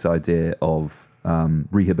 is this idea of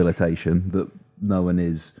rehabilitation, that no one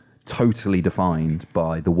is totally defined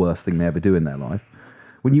by the worst thing they ever do in their life.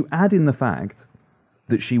 When you add in the fact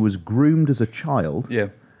that she was groomed as a child,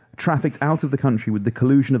 trafficked out of the country with the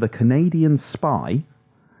collusion of a Canadian spy,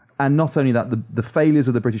 and not only that, the failures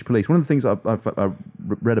of the British police. One of the things I've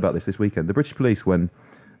read about this weekend, the British police, when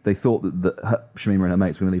they thought that Shamima and her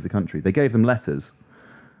mates were going to leave the country, they gave them letters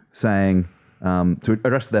saying, to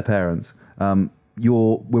address their parents,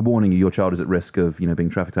 we're warning you, your child is at risk of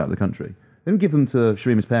being trafficked out of the country. They didn't give them to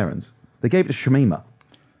Shamima's parents. They gave it to Shamima.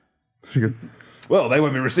 She goes, well, they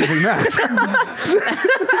won't be receiving that.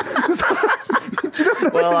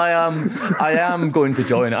 Well, I am going to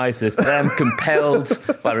join ISIS, but I am compelled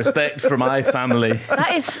by respect for my family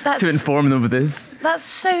to inform them of this. That's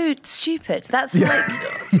so stupid. That's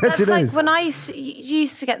like when I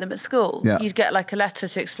used to get them at school. Yeah. You'd get like a letter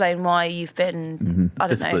to explain why you've been, I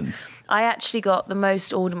don't know. I actually got the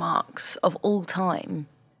most order marks of all time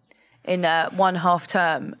in one half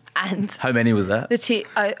term. And how many was that?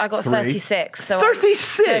 I got 36. So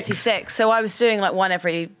 36? 36. So I was doing like one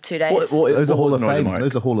every 2 days. Those are Hall of Fame.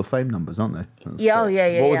 Those are Hall of Fame numbers, aren't they? Yeah.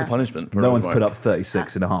 What was the punishment? No one's put up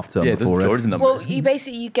 36 in a half term before. Well,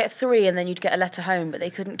 you get 3 and then you'd get a letter home, but they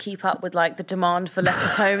couldn't keep up with like the demand for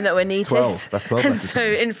letters home that were needed. 12. That's 12. And so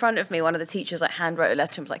in front of me, one of the teachers like hand wrote a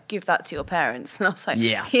letter and was like, "Give that to your parents." And I was like,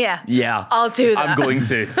 "Yeah, I'll do that. I'm going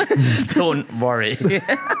to. Don't worry."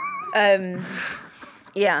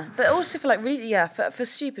 Yeah, but also for like really, for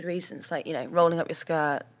stupid reasons, like, you know, rolling up your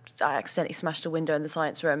skirt. I accidentally smashed a window in the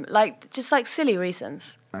science room, like just like silly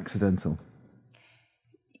reasons. Accidental.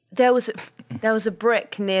 There was a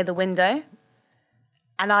brick near the window,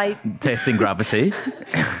 and I testing gravity.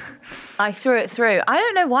 I threw it through. I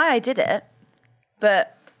don't know why I did it,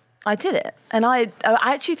 but I did it, and I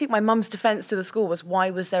actually think my mum's defence to the school was, why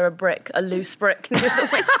was there a loose brick near the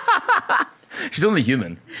window? She's only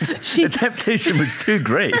human. The temptation was too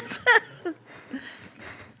great.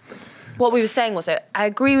 What we were saying was that I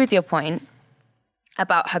agree with your point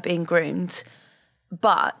about her being groomed,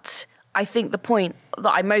 but I think the point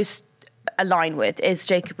that I most align with is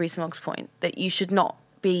Jacob Rees-Mogg's point that you should not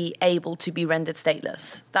be able to be rendered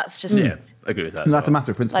stateless. That's just... Yeah, I agree with that. And that's a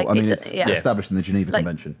matter of principle. Like, it's established in the Geneva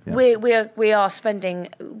Convention. Yeah. We are spending...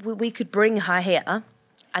 We could bring her here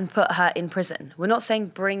and put her in prison. We're not saying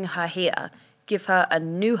bring her here, give her a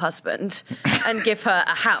new husband and give her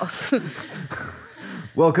a house.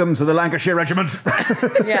 Welcome to the Lancashire Regiment.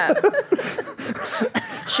 Yeah.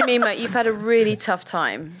 Shamima, you've had a really tough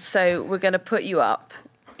time, so we're going to put you up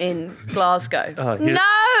in Glasgow.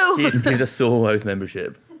 Here's a Soho House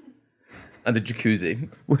membership. And a jacuzzi.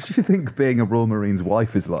 What do you think being a Royal Marines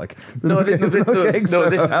wife is like? This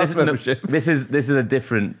is a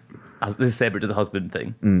different... This is separate to the husband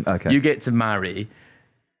thing. Okay. You get to marry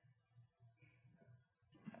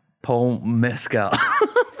Paul Mescal.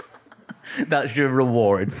 That's your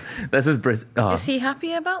reward. This is Is he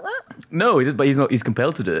happy about that? No, he but he's not. He's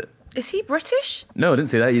compelled to do it. Is he British? No, I didn't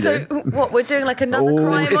say that either. So what? We're doing like another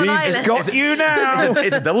crime on Ireland. Got you now.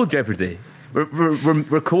 It's a double jeopardy. We're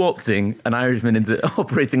co-opting an Irishman into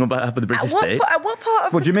operating on behalf of the British state. At what part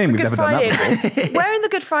of what do you mean? the We've Good never done Friday that before. Where in the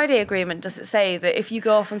Good Friday Agreement does it say that if you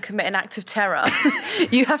go off and commit an act of terror,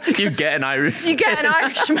 you have to... You get an Irish. You get an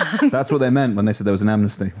Irishman. That's what they meant when they said there was an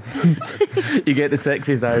amnesty. You get the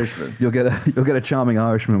sexiest Irishman. You'll get a charming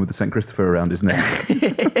Irishman with the St. Christopher around his neck.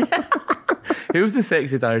 Who was the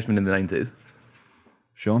sexiest Irishman in the 90s?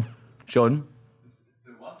 Sean? The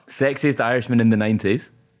what? Sexiest Irishman in the 90s?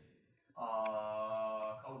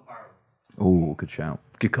 Oh, good shout.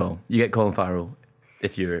 Good call. You get Colin Farrell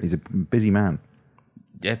if you're... He's a busy man.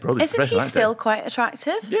 Yeah, probably. Isn't he still quite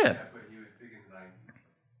attractive? Yeah.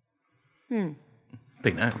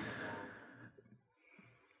 Big now.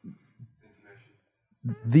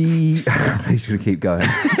 He's going to keep going.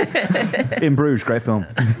 In Bruges, great film.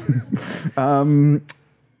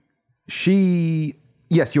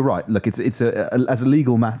 Yes, you're right. Look, it's as a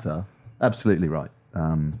legal matter, absolutely right.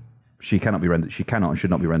 She cannot and should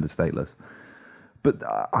not be rendered stateless. But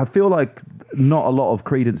I feel like not a lot of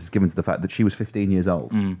credence is given to the fact that she was 15 years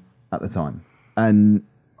old at the time. And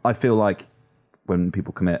I feel like when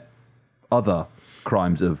people commit other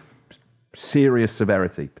crimes of serious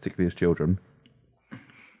severity, particularly as children,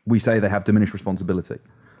 we say they have diminished responsibility.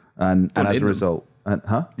 And as a result...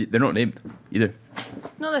 They're not named either.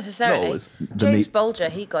 Not necessarily. Not always. James Bulger,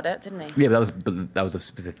 he got it, didn't he? Yeah, but that was a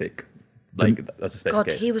specific... that's a special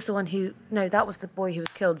case. He was the one who... No, that was the boy who was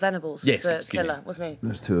killed. Venables was the killer, wasn't he?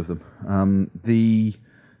 There's two of them.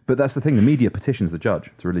 But that's the thing. The media petitions the judge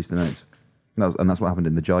to release the names. And that's what happened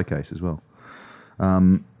in the Jai case as well.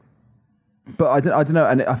 But I don't know,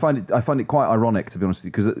 and I find it quite ironic, to be honest with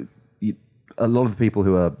you, because a lot of the people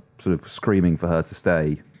who are sort of screaming for her to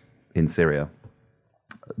stay in Syria,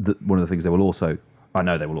 one of the things they will also say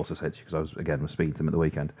to you, because I was speaking to them at the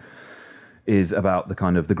weekend, is about the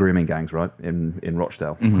kind of the grooming gangs, right, in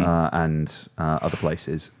Rochdale and other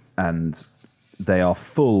places, and they are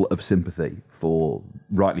full of sympathy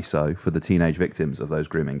rightly so, for the teenage victims of those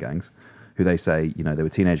grooming gangs, who they say, they were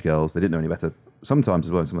teenage girls, they didn't know any better. Sometimes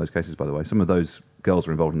as well in some of those cases, by the way, some of those girls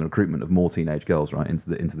were involved in the recruitment of more teenage girls, right,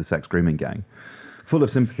 into the sex grooming gang. Full of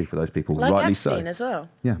sympathy for those people, like rightly Epstein so. as well.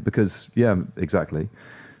 Yeah, exactly.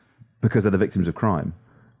 Because they're the victims of crime.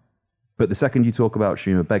 But the second you talk about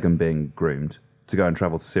Shamima Begum being groomed to go and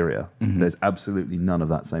travel to Syria, there's absolutely none of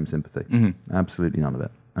that same sympathy. Absolutely none of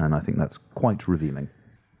it. And I think that's quite revealing.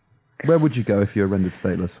 Where would you go if you were rendered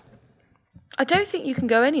stateless? I don't think you can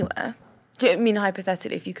go anywhere. Do you mean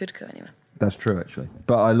hypothetically if you could go anywhere? That's true, actually.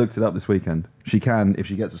 But I looked it up this weekend. She can, if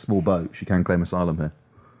she gets a small boat, she can claim asylum here.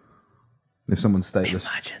 If someone's stateless,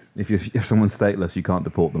 if someone's stateless, you can't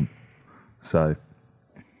deport them. So,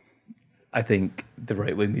 I think the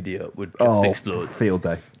right-wing media would just explode. Field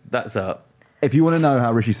day. That's up. If you want to know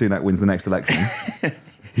how Rishi Sunak wins the next election,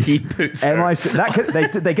 he puts her.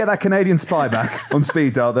 They get that Canadian spy back on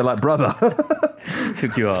speed dial. They're like, brother,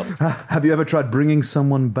 took you up. Have you ever tried bringing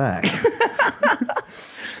someone back?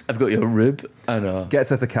 I've got your rib. I know. Gets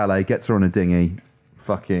her to Calais, gets her on a dinghy,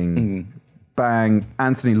 fucking bang.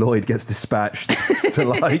 Anthony Lloyd gets dispatched to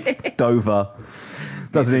like Dover.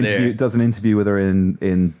 Does an interview with her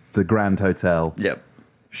in the Grand Hotel. Yep.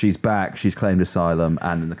 She's back. She's claimed asylum,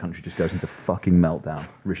 and then the country just goes into fucking meltdown.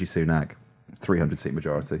 Rishi Sunak, 300-seat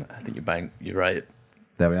majority. I think you're bang. You're right.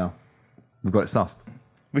 There we are. We've got it sussed.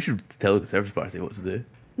 We should tell the Conservative Party what to do.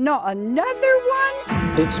 Not another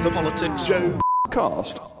one? It's the Politics Show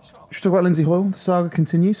cast. Should we talk about Lindsay Hoyle? The saga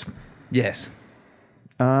continues. Yes.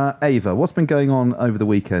 Ava, what's been going on over the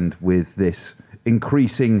weekend with this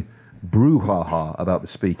increasing brouhaha about the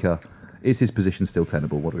Speaker? Is his position still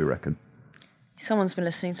tenable? What do we reckon? Someone's been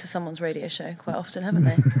listening to someone's radio show quite often, haven't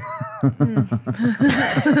they?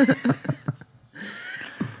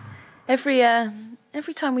 Every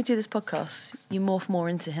time we do this podcast, you morph more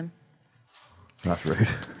into him. That's rude.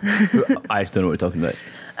 I just don't know what we're talking about.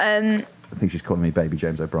 I think she's calling me Baby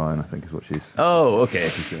James O'Brien, I think is what she's... Oh, okay.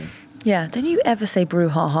 Yeah, don't you ever say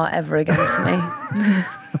brouhaha ever again to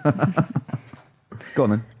me. Go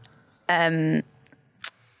on then.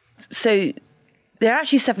 So there are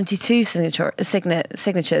actually 72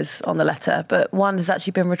 signatures on the letter, but one has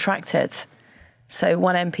actually been retracted. So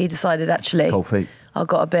one MP decided actually... Cold feet. I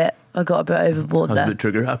got a bit overboard there. I was a bit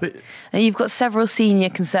trigger happy. And you've got several senior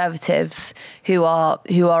Conservatives who are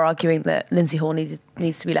arguing that Lindsay Hoyle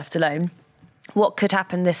needs to be left alone. What could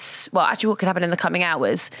happen in the coming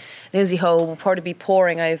hours, Lindsay Hoyle will probably be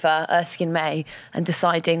poring over Erskine May and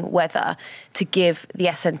deciding whether to give the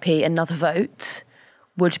SNP another vote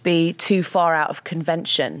would be too far out of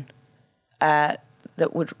convention that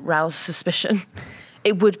would rouse suspicion.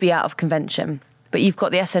 It would be out of convention. But you've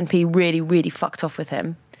got the SNP really, really fucked off with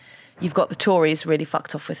him. You've got the Tories really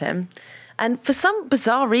fucked off with him. And for some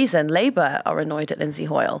bizarre reason, Labour are annoyed at Lindsay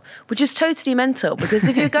Hoyle, which is totally mental, because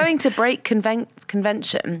if you're going to break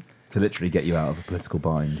convention... To literally get you out of a political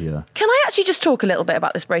bind, yeah. Can I actually just talk a little bit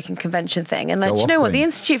about this breaking convention thing? And, you know what? The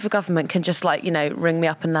Institute for Government can just, ring me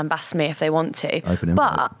up and lambast me if they want to.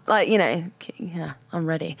 But, yeah, I'm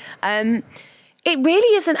ready. It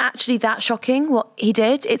really isn't actually that shocking what he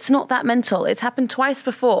did. It's not that mental. It's happened twice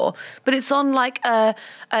before, but it's on a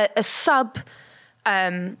sub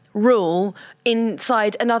rule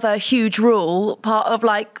inside another huge rule, part of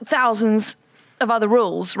thousands of other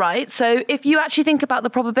rules, right? So if you actually think about the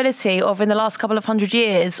probability of in the last couple of 100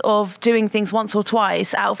 years of doing things once or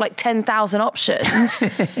twice out of 10,000 options,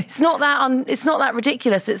 it's not that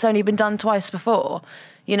ridiculous. It's only been done twice before,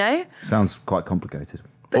 you know? Sounds quite complicated.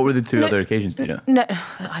 What were the two other occasions, do you know? No,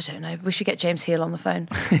 I don't know. We should get James Heal on the phone.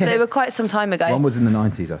 They were quite some time ago. One was in the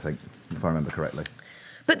 90s, I think, if I remember correctly.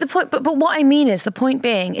 But what I mean is, the point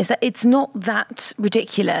being is that it's not that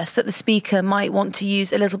ridiculous that the Speaker might want to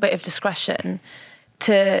use a little bit of discretion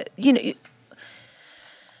to, the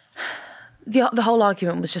whole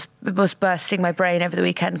argument was bursting my brain over the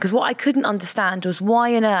weekend, because what I couldn't understand was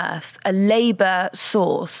why on earth a Labour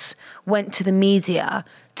source went to the media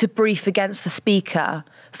to brief against the Speaker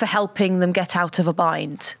for helping them get out of a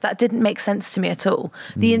bind. That didn't make sense to me at all.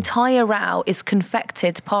 The entire row is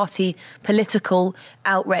confected party political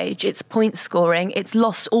outrage. It's point scoring. It's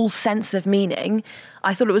lost all sense of meaning.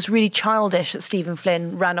 I thought it was really childish that Stephen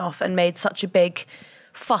Flynn ran off and made such a big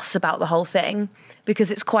fuss about the whole thing,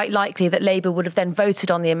 because it's quite likely that Labour would have then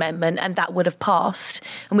voted on the amendment and that would have passed,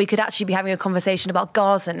 and we could actually be having a conversation about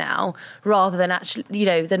Gaza now, rather than actually,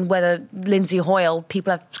 than whether Lindsay Hoyle,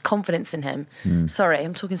 people have confidence in him. Sorry,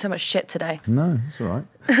 I'm talking so much shit today. No, it's all right.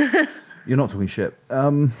 You're not talking shit.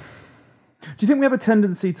 Do you think we have a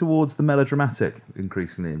tendency towards the melodramatic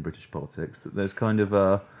increasingly in British politics? That there's kind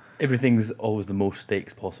of everything's always the most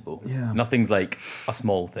stakes possible. Yeah. Nothing's like a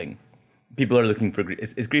small thing. People are looking for...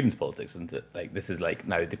 It's grievance politics, isn't it? This is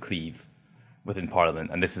now the cleave within Parliament,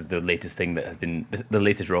 and this is the latest thing that has been... the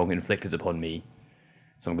latest wrong inflicted upon me.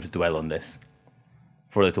 So I'm going to dwell on this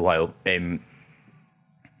for a little while. I think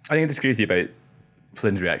I disagree with you about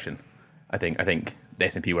Flynn's reaction. I think the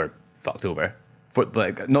SNP were fucked over.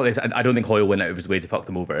 Not this. I don't think Hoyle went out of his way to fuck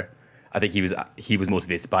them over. I think he was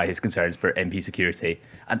motivated by his concerns for MP security,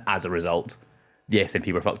 and as a result, the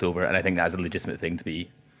SNP were fucked over, and I think that's a legitimate thing to be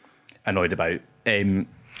annoyed about.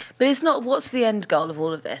 But it's not. What's the end goal of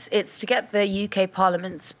all of this? It's to get the UK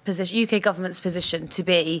Parliament's position, UK government's position to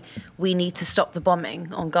be: we need to stop the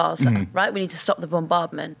bombing on Gaza, right? We need to stop the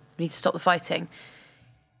bombardment. We need to stop the fighting.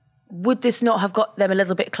 Would this not have got them a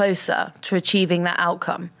little bit closer to achieving that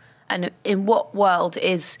outcome? And in what world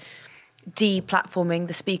is deplatforming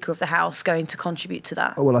the Speaker of the House going to contribute to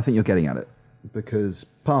that? Well, I think you're getting at it, because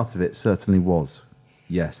part of it certainly was,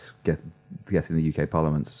 yes, getting the UK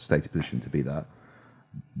Parliament's stated position to be that.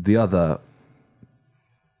 The other,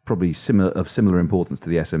 probably of similar importance to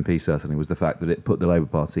the SNP certainly, was the fact that it put the Labour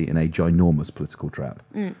Party in a ginormous political trap.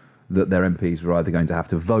 That their MPs were either going to have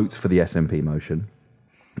to vote for the SNP motion,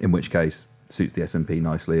 in which case suits the SNP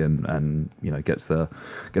nicely and gets them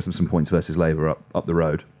some points versus Labour up the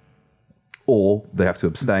road, or they have to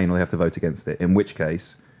abstain or they have to vote against it, in which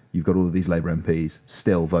case you've got all of these Labour MPs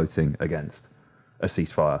still voting against a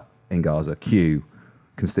ceasefire in Gaza. Cue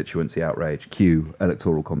constituency outrage, cue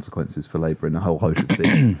electoral consequences for Labour in a whole host of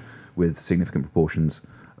seats with significant proportions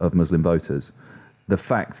of Muslim voters. The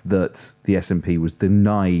fact that the SNP was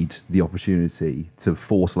denied the opportunity to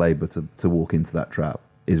force Labour to walk into that trap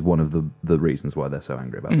is one of the reasons why they're so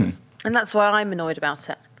angry about this. And that's why I'm annoyed about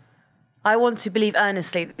it. I want to believe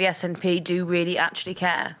earnestly that the SNP do really actually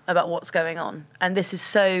care about what's going on. And this is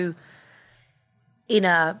so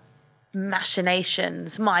inner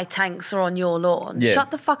machinations. My tanks are on your lawn. Yeah.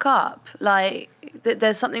 Shut the fuck up. Like,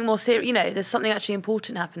 there's something more serious, there's something actually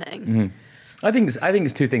important happening. I think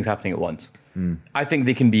it's two things happening at once. I think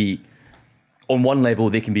they can be, on one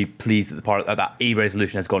level, they can be pleased that a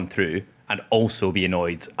resolution has gone through, and also be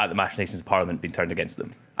annoyed at the machinations of Parliament being turned against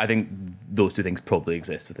them. I think those two things probably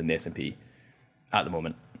exist within the SNP at the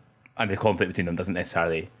moment. And the conflict between them doesn't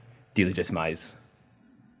necessarily delegitimise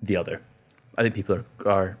the other. I think people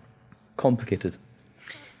are complicated.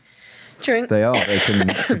 True. They are. They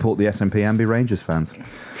can support the SNP and be Rangers fans.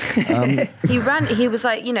 He was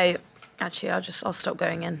like, actually, I'll stop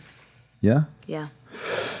going in. Yeah? Yeah.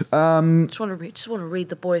 Just want to read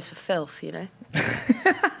the boys for filth,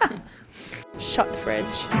 Shut the fridge.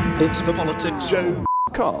 It's the Politics Show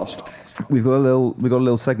cast. We've got a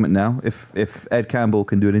little segment now. If Ed Campbell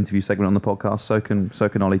can do an interview segment on the podcast, so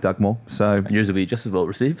can Ollie Dugmore. So and yours will be just as well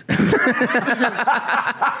received.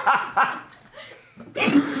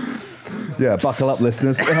 Yeah, buckle up,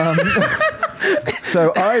 listeners.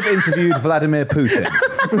 So I've interviewed Vladimir Putin.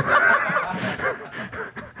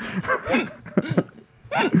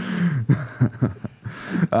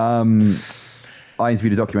 I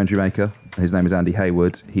interviewed a documentary maker. His name is Andy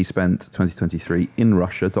Haywood. He spent 2023 in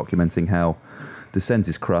Russia documenting how dissent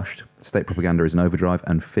is crushed, state propaganda is in overdrive,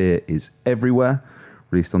 and fear is everywhere.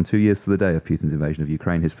 Released on 2 years to the day of Putin's invasion of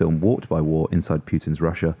Ukraine, his film Warped by War Inside Putin's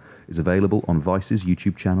Russia is available on Vice's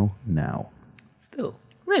YouTube channel now. Still?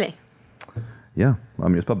 Really? Yeah. I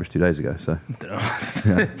mean, it was published 2 days ago, so... I don't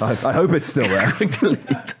know. Yeah, I hope it's still there.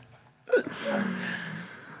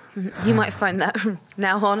 You might find that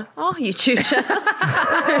now on our YouTube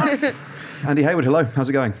channel. Andy Haywood, hello. How's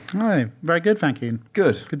it going? Hi. Very good, thank you.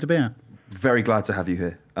 Good. Good to be here. Very glad to have you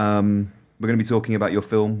here. We're going to be talking about your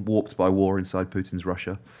film, Warped by War Inside Putin's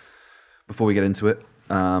Russia. Before we get into it,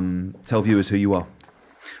 tell viewers who you are.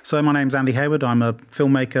 So my name's Andy Haywood. I'm a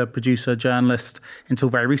filmmaker, producer, journalist. Until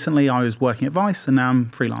very recently, I was working at Vice, and now I'm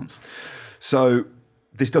freelance. So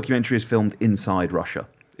this documentary is filmed inside Russia.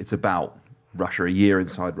 It's about Russia, a year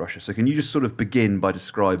inside Russia. So can you just sort of begin by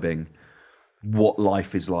describing what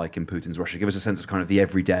life is like in Putin's Russia? Give us a sense of kind of the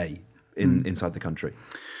everyday inside the country.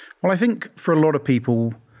 Well, I think for a lot of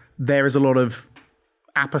people, there is a lot of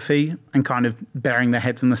apathy and kind of burying their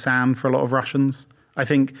heads in the sand for a lot of Russians. I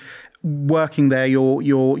think working there,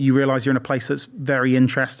 you realise you're in a place that's very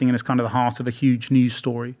interesting and it's kind of the heart of a huge news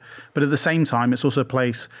story. But at the same time, it's also a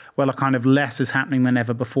place where kind of less is happening than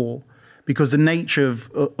ever before. Because the nature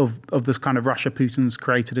of this kind of Russia Putin's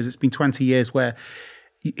created is it's been 20 years where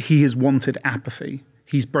he has wanted apathy.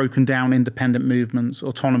 He's broken down independent movements,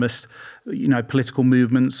 autonomous, political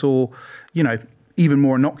movements, or, even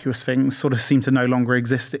more innocuous things sort of seem to no longer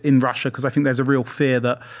exist in Russia, because I think there's a real fear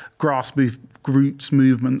that grassroots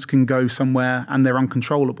movements can go somewhere and they're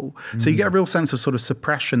uncontrollable. So you get a real sense of sort of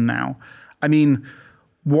suppression now. I mean,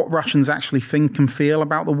 what Russians actually think and feel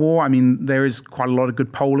about the war. I mean, there is quite a lot of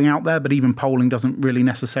good polling out there, but even polling doesn't really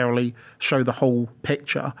necessarily show the whole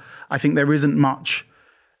picture. I think there isn't much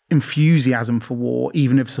enthusiasm for war,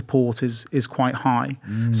 even if support is quite high.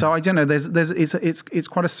 So I don't know. It's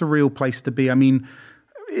quite a surreal place to be. I mean,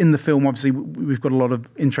 in the film, obviously, we've got a lot of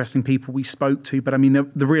interesting people we spoke to, but I mean,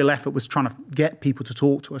 the real effort was trying to get people to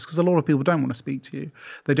talk to us, because a lot of people don't want to speak to you.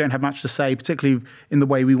 They don't have much to say, particularly in the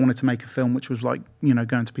way we wanted to make a film, which was like, you know,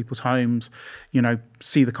 going to people's homes, you know,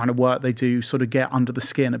 see the kind of work they do, sort of get under the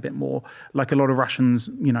skin a bit more. Like a lot of Russians,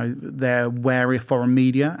 you know, they're wary of foreign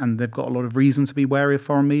media, and they've got a lot of reason to be wary of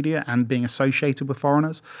foreign media and being associated with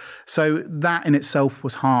foreigners. So that in itself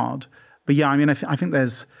was hard. But yeah, I mean, I think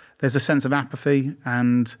there's a sense of apathy,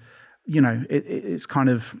 and, you know, it's kind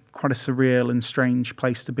of quite a surreal and strange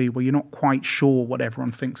place to be, where you're not quite sure what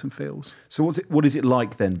everyone thinks and feels. So what is it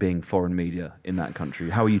like then being foreign media in that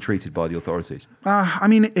country? How are you treated by the authorities? I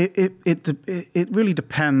mean, it really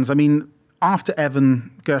depends. I mean, after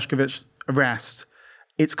Evan Gershkovich's arrest,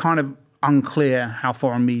 it's kind of unclear how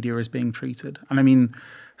foreign media is being treated. And I mean,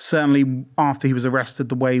 certainly after he was arrested,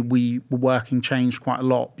 the way we were working changed quite a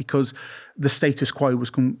lot, because the status quo was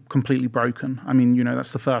completely broken. I mean, you know,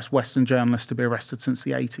 that's the first Western journalist to be arrested since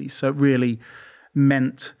the 80s. So it really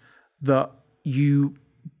meant that you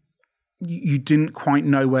didn't quite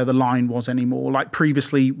know where the line was anymore. Like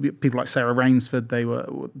previously, people like Sarah Rainsford, they were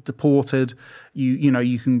deported. You know,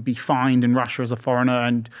 you can be fined in Russia as a foreigner,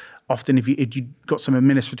 and often if you got some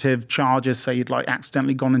administrative charges, say you'd like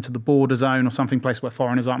accidentally gone into the border zone or something, place where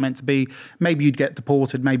foreigners aren't meant to be, maybe you'd get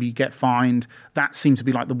deported, maybe you'd get fined. That seemed to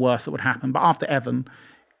be like the worst that would happen. But after Evan,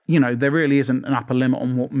 you know, there really isn't an upper limit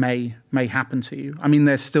on what may happen to you. I mean,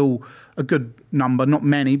 there's still a good number, not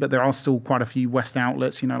many, but there are still quite a few West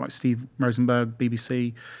outlets, you know, like Steve Rosenberg,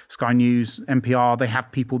 BBC, Sky News, NPR. They have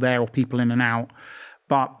people there or people in and out.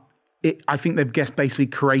 But I think they've basically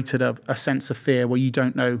created a sense of fear where you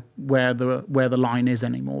don't know where the line is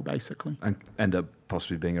anymore, basically. And end up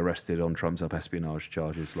possibly being arrested on trumped-up espionage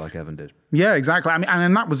charges like Evan did. Yeah, exactly. I mean,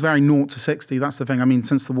 and that was very 0 to 60. That's the thing. I mean,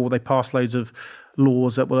 since the war, they passed loads of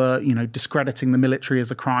laws that were, you know, discrediting the military as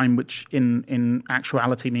a crime, which in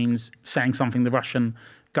actuality means saying something the Russian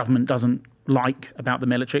government doesn't like about the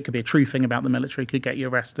military. It could be a true thing about the military, could get you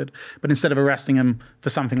arrested. But instead of arresting him for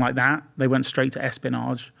something like that, they went straight to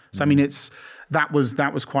espionage. So I mean, that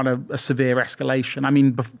was quite a severe escalation. I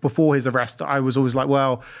mean, before his arrest, I was always like,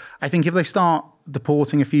 well, I think if they start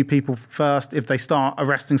deporting a few people first, if they start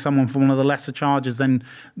arresting someone for one of the lesser charges, then,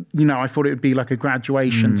 you know, I thought it would be like a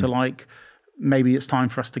graduation to like, maybe it's time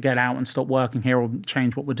for us to get out and stop working here or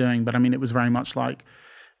change what we're doing. But I mean, it was very much like,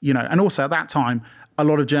 you know, and also at that time, a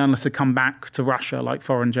lot of journalists had come back to Russia, like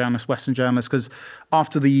foreign journalists, Western journalists, because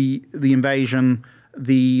after the invasion,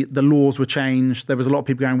 the laws were changed. There was a lot of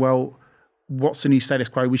people going, well, what's the new status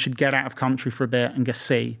quo? We should get out of country for a bit and just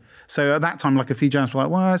see. So at that time, like a few journalists were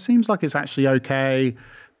like, well, it seems like it's actually okay.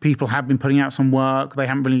 People have been putting out some work. They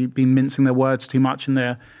haven't really been mincing their words too much in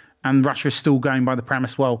there. And Russia is still going by the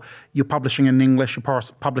premise, well, you're publishing in English, you're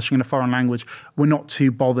publishing in a foreign language. We're not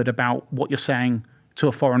too bothered about what you're saying to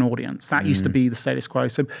a foreign audience. That used to be the status quo.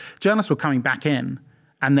 So journalists were coming back in,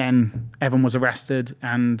 and then Evan was arrested,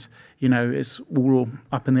 and, you know, it's all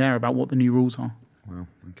up in the air about what the new rules are. Well,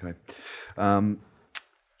 okay.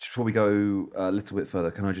 Just before we go a little bit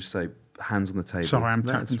further, can I just say, hands on the table? Sorry, I'm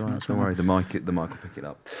tapping. Don't worry, the mic will pick it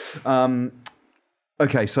up.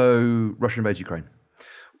 Okay, so Russia invades Ukraine.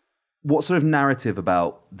 What sort of narrative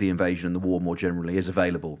about the invasion and the war more generally is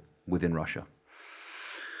available within Russia?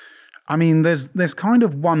 I mean, there's kind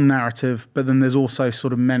of one narrative, but then there's also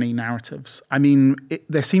sort of many narratives. I mean,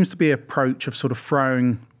 there seems to be an approach of sort of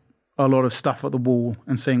throwing a lot of stuff at the wall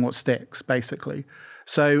and seeing what sticks, basically.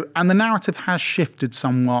 So, and the narrative has shifted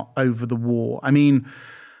somewhat over the war. I mean,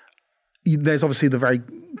 there's obviously the very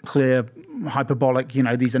clear hyperbolic, you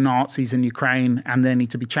know, these are Nazis in Ukraine and they need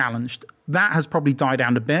to be challenged. That has probably died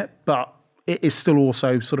down a bit, but it is still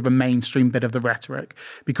also sort of a mainstream bit of the rhetoric,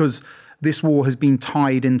 because this war has been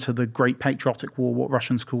tied into the Great Patriotic War, what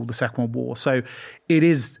Russians call the Second World War. So it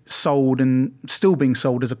is sold and still being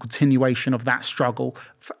sold as a continuation of that struggle,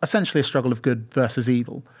 essentially a struggle of good versus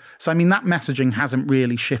evil. So, I mean, that messaging hasn't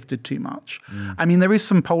really shifted too much. I mean, there is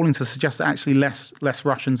some polling to suggest that actually less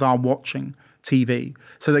Russians are watching TV.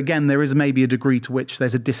 So again, there is maybe a degree to which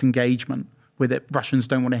there's a disengagement with it. Russians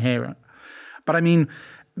don't want to hear it. But I mean,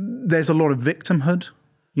 there's a lot of victimhood.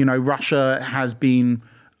 You know, Russia has been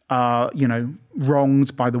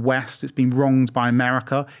wronged by the West. It's been wronged by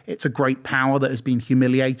America. It's a great power that has been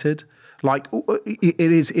humiliated. Like it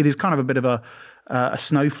is kind of a bit of a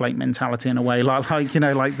snowflake mentality in a way,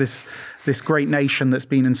 like this great nation that's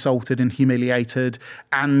been insulted and humiliated.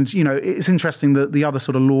 And, you know, it's interesting that the other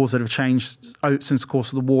sort of laws that have changed since the course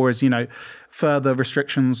of the war is, you know, further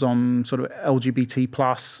restrictions on sort of LGBT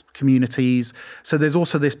plus communities. So there's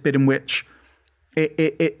also this bit in which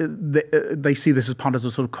they see this as part of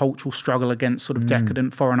a sort of cultural struggle against sort of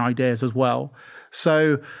decadent foreign ideas as well.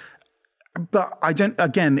 So, but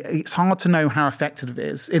again, it's hard to know how effective it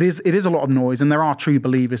is. It is a lot of noise, and there are true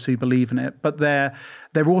believers who believe in it, but they're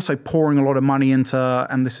also pouring a lot of money into,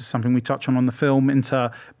 and this is something we touch on the film,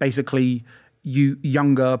 into basically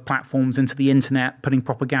younger platforms, into the internet, putting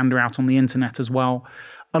propaganda out on the internet as well.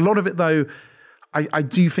 A lot of it, though, I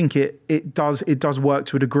do think it does work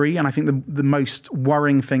to a degree, and I think the most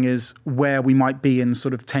worrying thing is where we might be in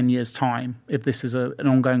sort of 10 years' time if this is an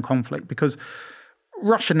ongoing conflict. Because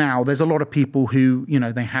Russia now, there's a lot of people who,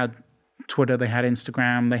 they had Twitter, they had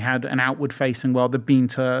Instagram, they had an outward-facing world. They've been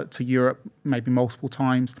to Europe maybe multiple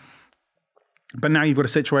times. But now you've got a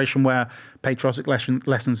situation where patriotic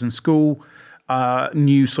lessons in school,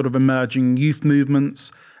 new sort of emerging youth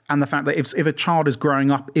movements, and the fact that if a child is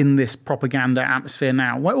growing up in this propaganda atmosphere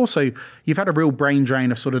now, well, also you've had a real brain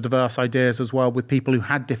drain of sort of diverse ideas as well, with people who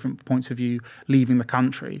had different points of view leaving the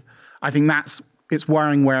country. I think it's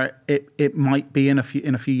worrying where it might be in a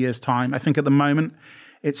few years' time. I think at the moment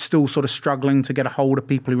it's still sort of struggling to get a hold of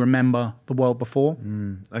people who remember the world before.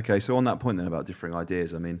 Okay, so on that point then about differing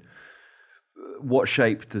ideas, I mean, what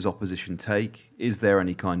shape does opposition take? Is there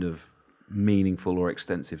any kind of meaningful or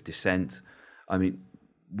extensive dissent? I mean,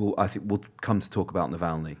 I think we'll come to talk about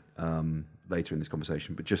Navalny later in this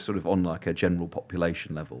conversation, but just sort of on like a general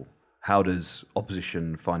population level, how does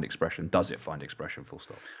opposition find expression? Does it find expression, full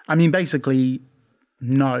stop? I mean, basically,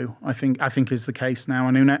 no, I think is the case now.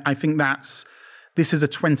 I mean, I think this is a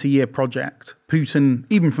 20-year project. Putin,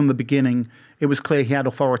 even from the beginning, it was clear he had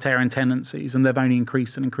authoritarian tendencies, and they've only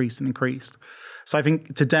increased and increased and increased. So I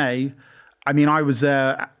think today, I mean, I was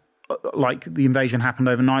there, like the invasion happened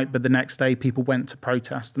overnight, but the next day people went to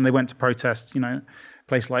protest, and they went to protest, a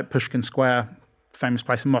place like Pushkin Square, famous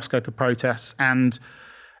place in Moscow for protests, and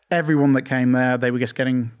everyone that came there, they were just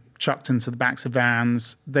getting chucked into the backs of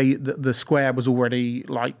vans. The square was already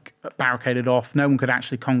like barricaded off. No one could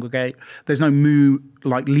actually congregate. There's no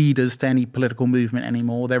leaders to any political movement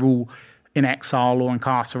anymore. They're all in exile or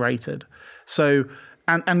incarcerated. So,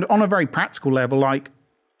 and on a very practical level,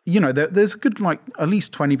 there's a good, at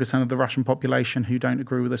least 20% of the Russian population who don't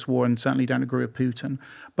agree with this war and certainly don't agree with Putin.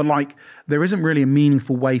 But there isn't really a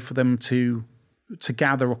meaningful way for them to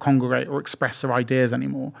gather or congregate or express their ideas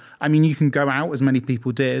anymore. I mean, you can go out, as many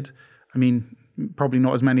people did. I mean, probably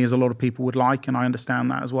not as many as a lot of people would like, and I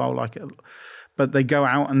understand that as well. But they go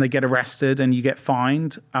out and they get arrested and you get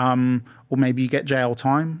fined, or maybe you get jail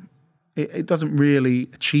time. It doesn't really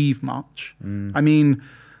achieve much. I mean,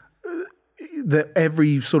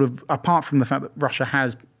 every sort of, apart from the fact that Russia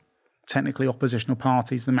has technically oppositional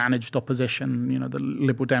parties, the managed opposition, the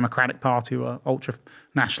Liberal Democratic Party, who are ultra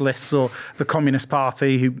nationalists, or the Communist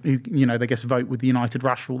Party, who they guess vote with the United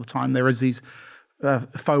Russia all the time. There is these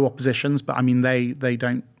faux oppositions, but I mean they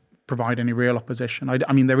don't provide any real opposition.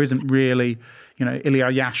 I mean there isn't really,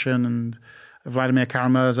 Ilya Yashin and Vladimir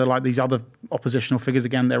Kara-Murza, like these other oppositional figures.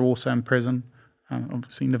 Again, they're also in prison.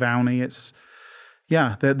 Obviously Navalny.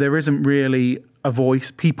 There isn't really a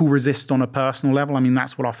voice. People resist on a personal level. I mean,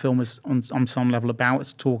 that's what our film is on some level about.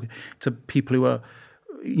 It's talking to people who are,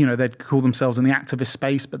 they'd call themselves in the activist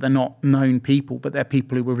space, but they're not known people, but they're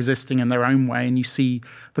people who were resisting in their own way. And you see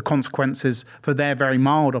the consequences for their very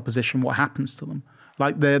mild opposition, what happens to them.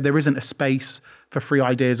 There isn't a space for free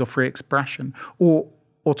ideas or free expression or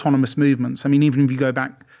autonomous movements. I mean, even if you go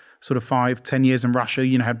back sort of 5-10 years in Russia,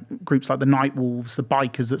 had groups like the Night Wolves, the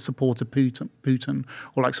bikers that supported Putin,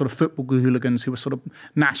 or like sort of football hooligans who were sort of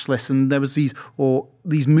nationalists. And there was these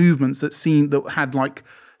movements that had like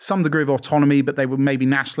some degree of autonomy, but they were maybe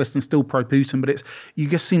nationalist and still pro-Putin. But you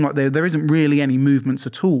just seem like there isn't really any movements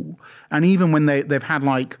at all. And even when they've had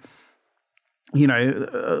like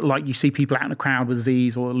you see people out in a crowd with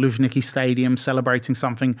these, or Luzhniki Stadium celebrating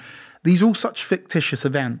something. These are all such fictitious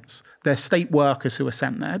events. They're state workers who are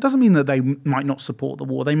sent there. It doesn't mean that they might not support the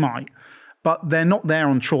war. They might. But they're not there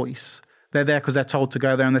on choice. They're there because they're told to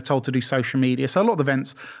go there and they're told to do social media. So a lot of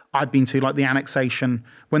events I've been to, like the annexation,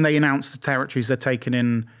 when they announced the territories they're taking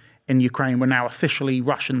in Ukraine were now officially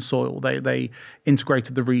Russian soil. They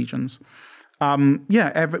integrated the regions.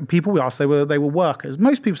 People we asked, they were workers.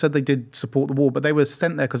 Most people said they did support the war, but they were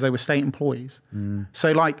sent there because they were state employees.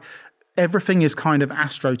 So everything is kind of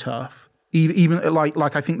AstroTurf. Even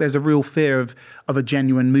I think there's a real fear of a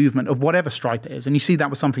genuine movement of whatever stripe it is, and you see that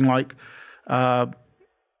with something like Wagner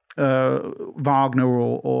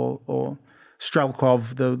or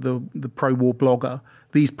Strelkov, the pro-war blogger.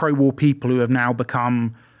 These pro-war people who have now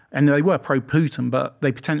become, and they were pro-Putin, but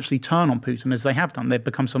they potentially turn on Putin as they have done. They've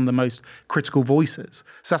become some of the most critical voices.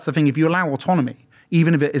 So that's the thing. If you allow autonomy,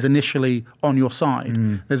 even if it is initially on your side,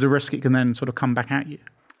 there's a risk it can then sort of come back at you.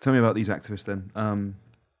 Tell me about these activists then.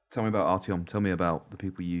 Tell me about Artyom. Tell me about the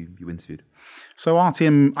people you interviewed. So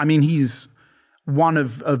Artyom, I mean, he's one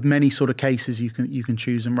of many sort of cases you can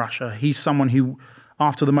choose in Russia. He's someone who,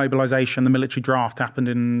 after the mobilization, the military draft happened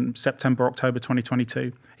in September, October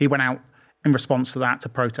 2022. He went out in response to that to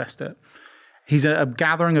protest it. He's a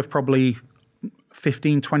gathering of probably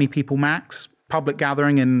 15, 20 people max, public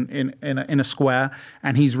gathering in a square,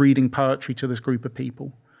 and he's reading poetry to this group of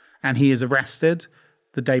people. And he is arrested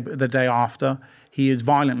the day after. He is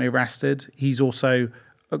violently arrested. He's also,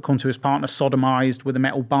 according to his partner, sodomized with a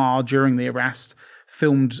metal bar during the arrest,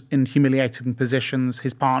 filmed in humiliating positions.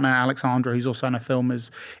 His partner, Alexandra, who's also in a film,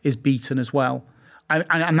 is beaten as well.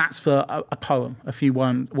 And that's for a poem, a few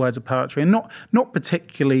words of poetry, and not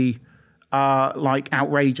particularly like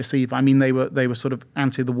outrageous either. I mean, they were sort of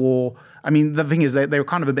anti the war. I mean, the thing is, they were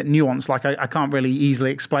kind of a bit nuanced. Like I can't really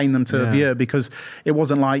easily explain them to a viewer because it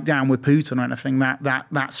wasn't like down with Putin or anything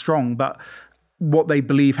that strong. But what they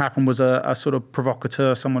believe happened was a sort of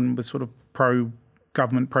provocateur, someone with sort of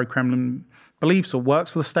pro-government, pro-Kremlin beliefs or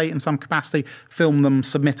works for the state in some capacity, filmed them,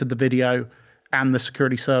 submitted the video, and the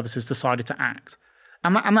security services decided to act.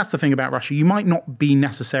 And that's the thing about Russia. You might not be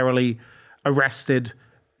necessarily arrested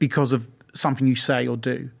because of something you say or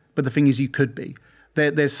do, but the thing is you could be.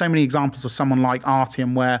 There's so many examples of someone like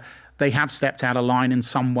Artyom where they have stepped out of line in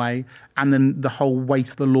some way, and then the whole weight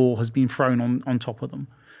of the law has been thrown on top of them.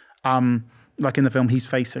 Like in the film, he's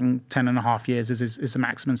facing 10.5 years is the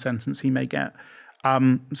maximum sentence he may get.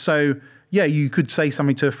 So, yeah, you could say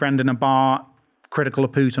something to a friend in a bar, critical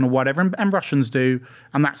of Putin or whatever, and Russians do,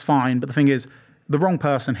 and that's fine. But the thing is, the wrong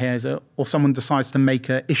person hears it, or someone decides to make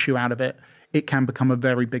an issue out of it, it can become a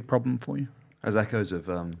very big problem for you. As echoes of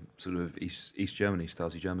sort of East Germany,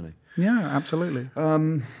 Stasi Germany. Yeah, absolutely.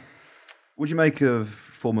 What do you make of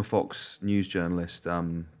former Fox News journalist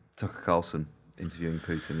Tucker Carlson interviewing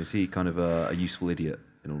Putin? Is he kind of a useful idiot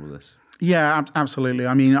in all of this? Yeah, absolutely.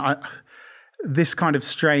 I mean, this kind of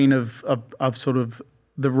strain of sort of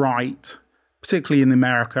the right, particularly in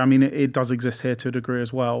America, I mean, it does exist here to a degree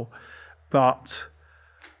as well, but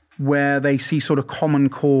where they see sort of common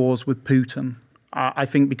cause with Putin, I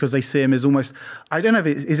think because they see him as almost, I don't know if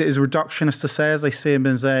is it as reductionist to say as they see him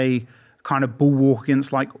as a kind of bulwark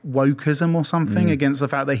against like wokeism or something, against the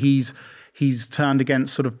fact that he's turned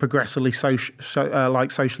against sort of progressively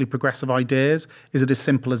socially progressive ideas. Is it as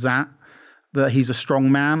simple as that he's a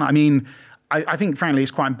strong man? I mean, I think frankly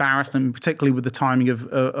it's quite embarrassing, particularly with the timing of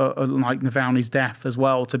like Navalny's death as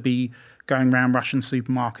well, to be going around Russian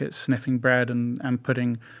supermarkets sniffing bread and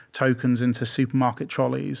putting tokens into supermarket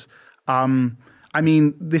trolleys. I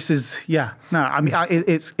mean, this is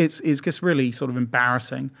it's just really sort of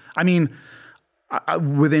embarrassing. I mean,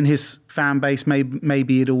 within his fan base,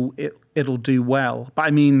 maybe it'll do well, but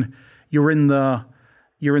I mean, you're in the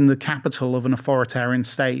capital of an authoritarian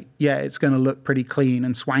state. Yeah, it's going to look pretty clean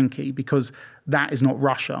and swanky because that is not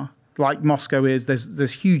Russia. Like Moscow is.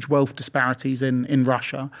 There's huge wealth disparities in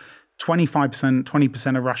Russia. 25%,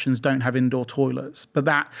 20% of Russians don't have indoor toilets, but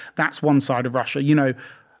that's one side of Russia.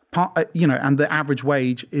 And the average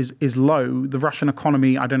wage is low. The Russian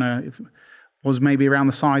economy, I don't know, was maybe around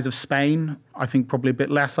the size of Spain. I think probably a bit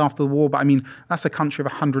less after the war, but I mean, that's a country of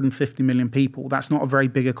 150 million people. That's not a very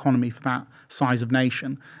big economy for that size of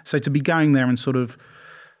nation. So to be going there and sort of,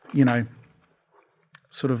 I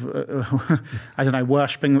don't know,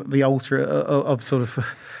 worshipping the altar of sort of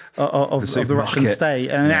of the Russian state,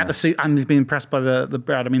 and and he's been impressed by the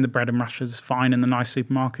bread. I mean, the bread in Russia is fine in the nice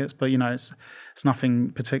supermarkets, but it's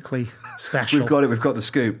nothing particularly special. We've got the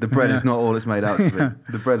scoop. The bread is not all it's made out to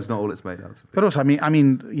be. The bread is not all it's made out to be. But also, I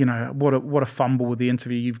mean, what a fumble with the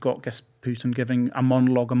interview. You've got, Putin giving a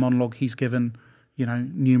monologue he's given,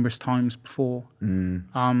 numerous times before.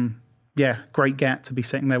 Yeah, great get to be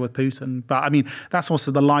sitting there with Putin. But I mean, that's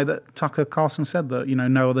also the lie that Tucker Carlson said that,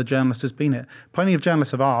 no other journalist has been it. Plenty of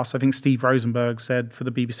journalists have asked. I think Steve Rosenberg said for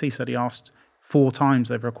the BBC, he asked 4 times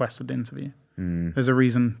they've requested the interview. There's a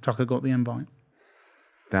reason Tucker got the invite.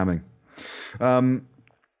 Damning.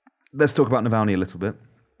 Let's talk about Navalny a little bit.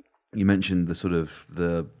 You mentioned the sort of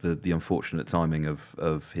the unfortunate timing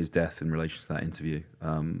of his death in relation to that interview.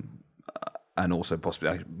 And also possibly,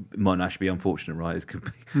 it might not actually be unfortunate, right? It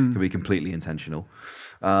could be completely intentional.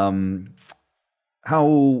 How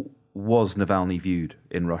was Navalny viewed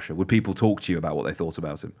in Russia? Would people talk to you about what they thought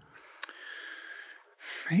about him?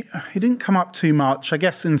 He didn't come up too much. I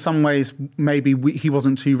guess in some ways, maybe he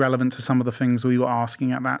wasn't too relevant to some of the things we were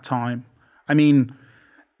asking at that time. I mean,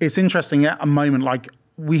 it's interesting at a moment, like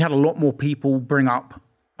we had a lot more people bring up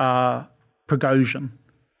Prigozhin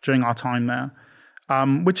during our time there.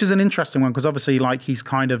 which is an interesting one because obviously, like, he's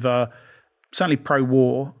kind of certainly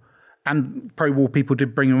pro-war, and pro-war people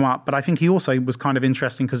did bring him up. But I think he also was kind of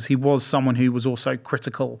interesting because he was someone who was also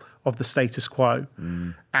critical of the status quo.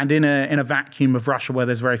 And in a vacuum of Russia where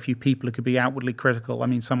there's very few people who could be outwardly critical, I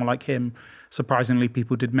mean, someone like him, surprisingly,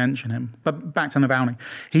 people did mention him. But back to Navalny,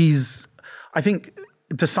 I think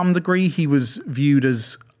to some degree he was viewed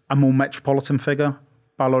as a more metropolitan figure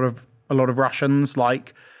by a lot of Russians,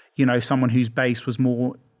 like, you know, someone whose base was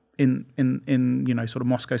more in you know, sort of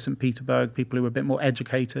Moscow, St. Petersburg, people who were a bit more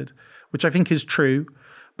educated, which I think is true.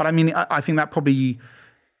 But I mean, I think that probably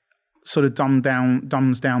sort of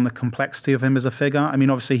dumbs down the complexity of him as a figure. I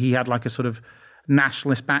mean, obviously he had like a sort of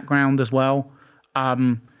nationalist background as well,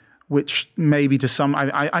 which maybe to some,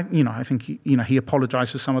 I think he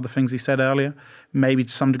apologized for some of the things he said earlier. Maybe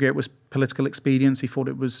to some degree it was political expedience. He thought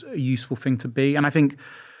it was a useful thing to be. And I think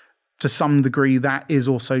to some degree that is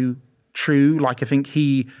also true. Like, I think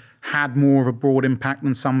he had more of a broad impact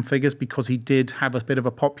than some figures because he did have a bit of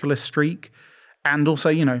a populist streak. And also,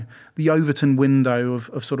 you know, the Overton window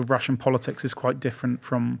of sort of Russian politics is quite different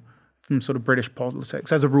from sort of British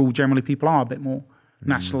politics. As a rule, generally people are a bit more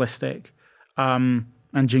nationalistic and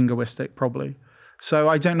jingoistic, probably. So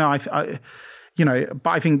I don't know. But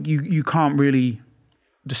I think you can't really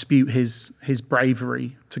dispute his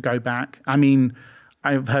bravery to go back. I mean,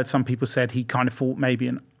 I've heard some people said he kind of thought maybe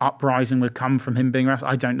an uprising would come from him being arrested.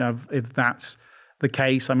 I don't know if that's the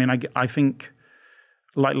case. I mean, I think,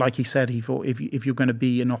 like he said, he thought if you're going to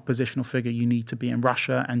be an oppositional figure, you need to be in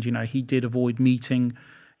Russia. And, you know, he did avoid meeting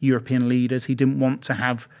European leaders. He didn't want to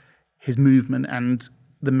have his movement and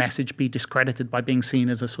the message be discredited by being seen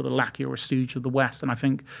as a sort of lackey or a stooge of the West. And I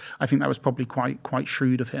think that was probably quite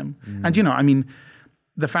shrewd of him. And, you know, I mean,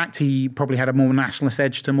 the fact he probably had a more nationalist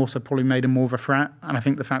edge to him also probably made him more of a threat. And I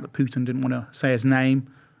think the fact that Putin didn't want to say his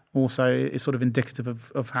name also is sort of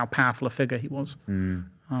indicative of how powerful a figure he was.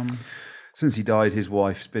 Since he died, his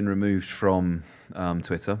wife's been removed from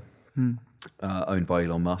Twitter, owned by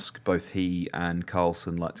Elon Musk. Both he and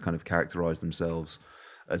Carlson like to kind of characterize themselves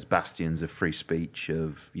as bastions of free speech,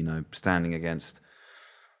 of, you know, standing against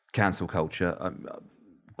cancel culture.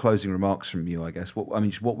 Closing remarks from you, I guess.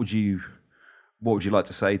 What would you like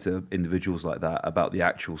to say to individuals like that about the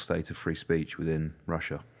actual state of free speech within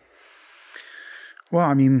Russia? Well,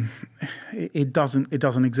 I mean, it doesn't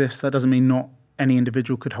exist. That doesn't mean not any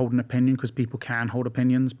individual could hold an opinion, because people can hold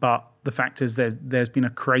opinions. But the fact is there's been a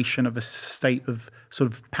creation of a state of sort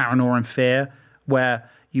of paranoia and fear where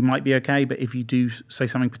you might be okay, but if you do say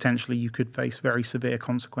something, potentially you could face very severe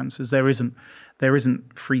consequences. There isn't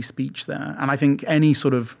free speech there. And I think any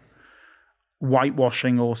sort of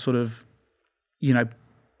whitewashing or sort of, you know,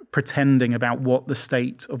 pretending about what the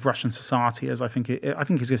state of Russian society is, I think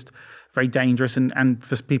is just very dangerous, and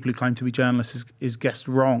for people who claim to be journalists is just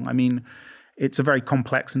wrong. I mean, it's a very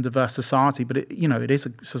complex and diverse society, but it is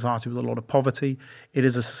a society with a lot of poverty. It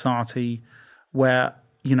is a society where,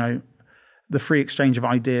 you know, the free exchange of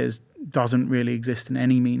ideas doesn't really exist in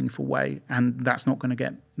any meaningful way, and that's not going to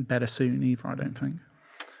get better soon either, I don't think.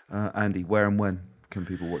 Andy, where and when can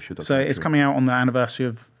people watch your documentary? So it's coming out on the anniversary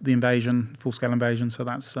of the invasion, full-scale invasion. So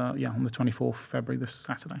that's on the 24th of February, this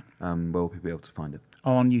Saturday. Where will people be able to find it?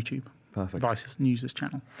 On YouTube. Perfect. Vice News'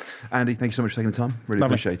 channel. Andy, thank you so much for taking the time. Really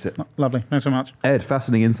Lovely. Appreciate it. Lovely. Thanks so much. Ed,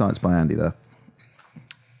 fascinating insights by Andy there.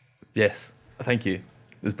 Yes, thank you. It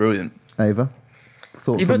was brilliant. Ava,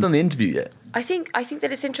 thoughts? You've not done the interview yet. I think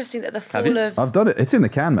that it's interesting that the fall of... I've done it. It's in the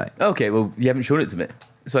can, mate. Okay, well, you haven't shown it to me.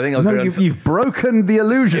 So I think you've broken the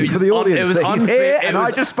illusion for the audience. It was unfair.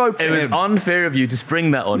 I just spoke to him. It was unfair of you to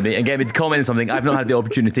spring that on me and get me to comment on something I've not had the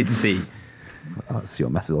opportunity to see. That's your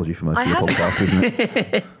methodology for most of your podcast, isn't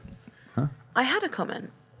it? Huh? I had a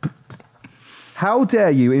comment. How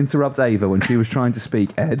dare you interrupt Ava when she was trying to speak,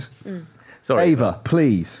 Ed? Sorry, Ava,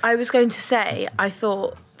 please. I was going to say, I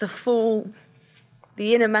thought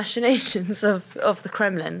the inner machinations of the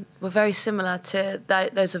Kremlin were very similar to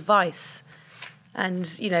those of Vice.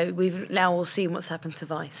 And, you know, we've now all seen what's happened to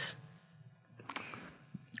Vice.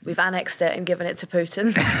 We've annexed it and given it to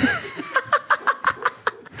Putin.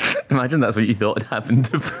 Imagine that's what you thought had happened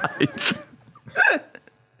to Vice.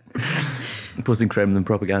 Putin Kremlin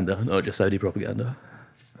propaganda, not just Saudi propaganda.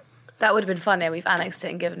 That would have been funny. We've annexed it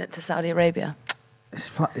and given it to Saudi Arabia. It's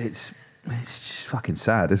just fucking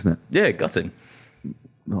sad, isn't it? Yeah, gutting.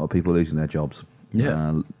 A lot of people losing their jobs.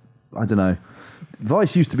 Yeah. I don't know.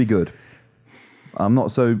 Vice used to be good. I'm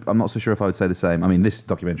not so sure if I would say the same. I mean, this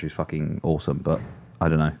documentary is fucking awesome, but I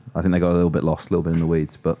don't know. I think they got a little bit lost, a little bit in the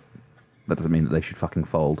weeds, but that doesn't mean that they should fucking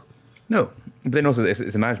fold. No. But then also it's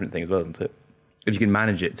a management thing as well, isn't it? If you can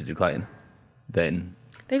manage it to decline, then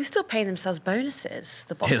They were still paying themselves bonuses,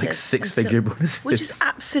 the they're bosses. like six-figure bonuses. Which is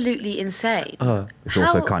absolutely insane. It's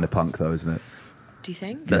also kind of punk, though, isn't it? Do you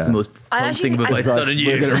think? That's the most I punk actually thing think- about I- done in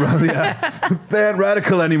We're years. gonna run, they aren't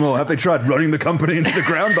radical anymore. Have they tried running the company into the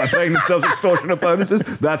ground by paying themselves extortionate bonuses?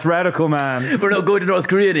 That's radical, man. We're not going to North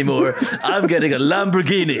Korea anymore. I'm getting a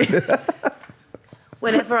Lamborghini.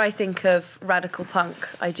 Whenever I think of radical punk,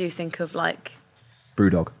 I do think of like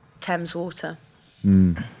Brewdog. Thames Water,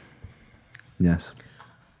 Yes.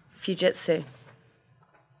 Fujitsu.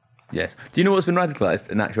 Yes. Do you know what's been radicalised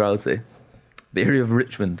in actuality? The area of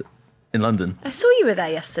Richmond in London. I saw you were there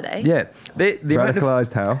yesterday. Yeah. The amount of,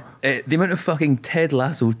 Radicalised how? the amount of fucking Ted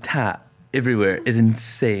Lasso tat everywhere is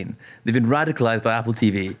insane. They've been radicalised by Apple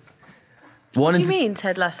TV. What do you mean,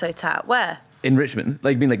 Ted Lasso tat? Where? In Richmond.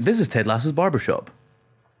 Like, being like, this is Ted Lasso's barbershop.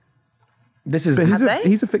 This is... But Have they?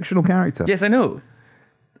 he's a fictional character. Yes, I know.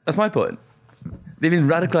 That's my point. They've been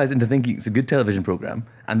radicalised into thinking it's a good television programme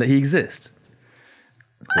and that he exists.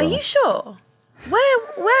 Are you sure?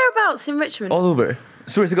 Whereabouts in Richmond? All over.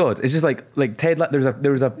 Swear to God. It's just like Ted...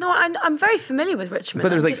 There was a... No, I'm very familiar with Richmond. But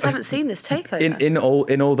there's I like just haven't seen this takeover. in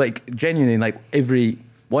all like genuinely like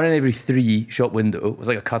one in every 3 shop window was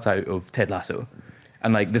like a cutout of Ted Lasso,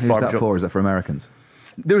 and like this Who's that barbershop. for? Is that for Americans?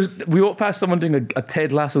 We walked past someone doing a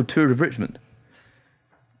Ted Lasso tour of Richmond.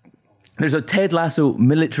 There's a Ted Lasso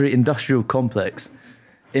military industrial complex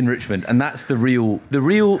in Richmond, and that's the real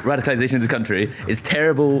radicalisation of the country is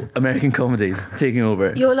terrible American comedies taking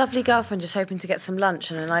over. Your lovely girlfriend just hoping to get some lunch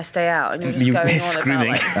and a nice day out, and you're just You going on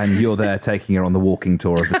screaming. about like, And you're there taking her on the walking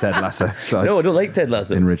tour of the Ted Lasso site No, I don't like Ted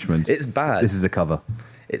Lasso. in Richmond. It's bad. This is a cover.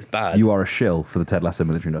 It's bad. You are a shill for the Ted Lasso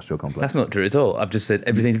military industrial complex. That's not true at all. I've just said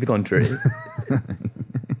everything to the contrary.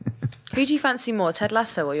 who do you fancy more, Ted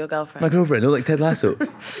Lasso or your girlfriend? My girlfriend, I don't like Ted Lasso.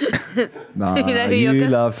 Nah, Do you know who you're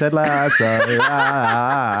love Ted Lasso.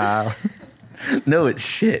 Ah. No, it's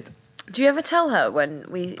shit. Do you ever tell her when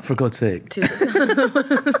we For God's sake.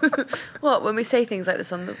 what when we say things like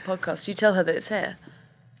this on the podcast? Do you tell her that it's here?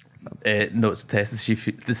 No, it's a test to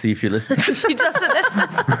see if she listens. She doesn't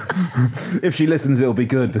listen. If she listens, it'll be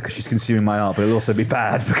good because she's consuming my art, but it'll also be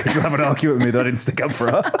bad because she'll have an argument with me that I didn't stick up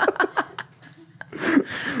for her.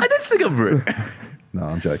 I did stick up for it. No,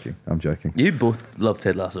 I'm joking. You both love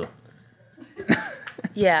Ted Lasso.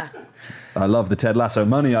 Yeah. I love the Ted Lasso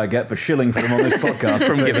money I get for shilling for them on this podcast.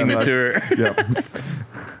 From giving the tour. Yeah.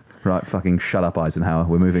 Right, fucking shut up, Eisenhower.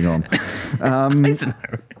 We're moving on.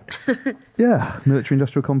 Eisenhower. Yeah,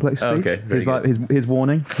 military-industrial complex speech. Okay, very his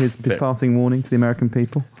warning, his parting warning to the American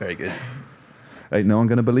people. Very good. Ain't no one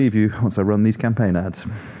going to believe you once I run these campaign ads.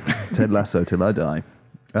 Ted Lasso till I die.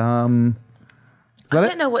 I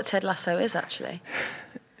don't know what Ted Lasso is, actually.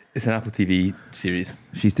 It's an Apple TV series.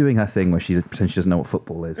 She's doing her thing where she pretends she doesn't know what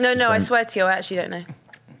football is. No, I swear to you, I actually don't know.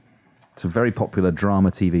 It's a very popular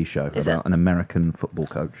drama TV show Is about it? an American football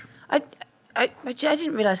coach. I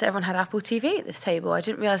didn't realise that everyone had Apple TV at this table. I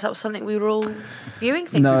didn't realise that was something we were all viewing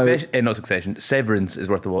things. No. Not Succession. Severance is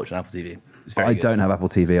worth a watch on Apple TV. It's very I good. don't have Apple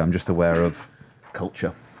TV. I'm just aware of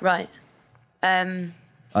culture. Right. I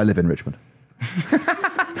live in Richmond.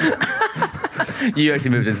 You actually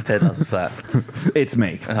moved into Ted Lasso's flat. It's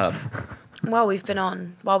me. While we've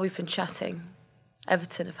been chatting,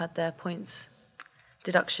 Everton have had their points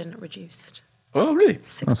deduction reduced. Oh, really?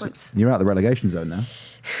 6 points. You're out of the relegation zone now.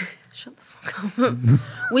 Shut the fuck up.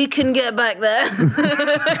 We can get back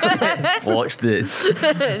there. Watch this.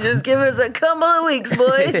 Just give us a couple of weeks,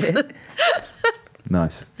 boys.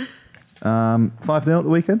 Nice. 5-0 at the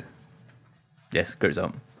weekend? Yes, great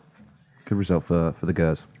result. Good result for the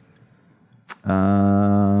Gers.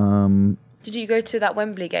 Did you go to that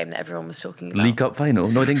Wembley game that everyone was talking about? League Cup final?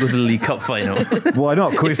 No, I didn't go to the League Cup final. Why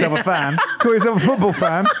not? Call yourself a fan. Call yourself a football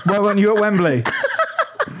fan. Why weren't you at Wembley?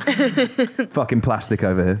 Fucking plastic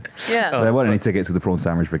over here. Yeah. There weren't any tickets with the Prawn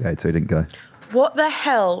Sandwich Brigade, so he didn't go. What the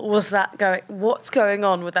hell was that going? What's going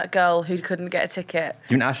on with that girl who couldn't get a ticket?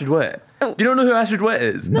 Do you mean Astrid Wet? Do you not know who Astrid Wet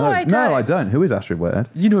is? No, I don't. No, I don't. Who is Astrid Wetted?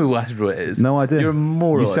 You know who Astrid Wet is? No idea. You're a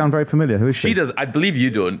moron. You sound very familiar. Who is she? She does. I believe you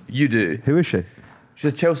don't. You do. Who is she?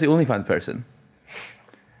 She's a Chelsea OnlyFans person.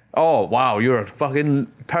 Oh, wow, you're a fucking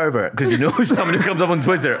pervert because you know who someone who comes up on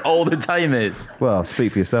Twitter all the time is. Well,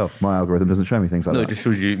 speak for yourself. My algorithm doesn't show me things like No, that. it just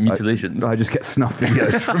shows you mutilations. I just get snuff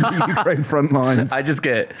videos from the Ukraine front lines. I just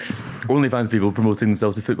get OnlyFans people promoting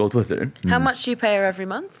themselves to football Twitter. How much do you pay her every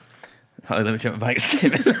month? Let me check my bank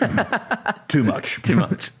statement. Too much. Too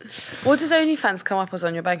much. What does OnlyFans come up as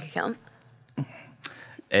on your bank account?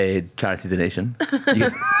 A charity donation. You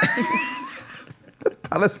get-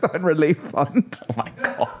 Palestine Relief Fund. Oh my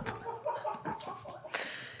God.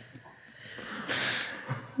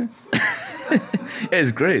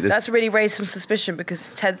 It's great. That's really raised some suspicion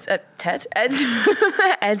because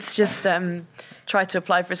Ed's just tried to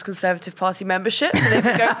apply for his Conservative Party membership. And they've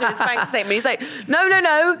been going through his bank statement. He's like,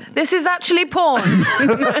 no, this is actually porn.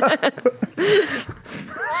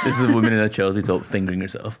 This is a woman in a Chelsea top fingering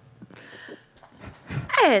herself.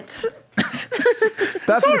 Ed.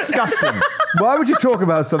 That's disgusting. Why would you talk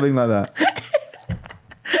about something like that?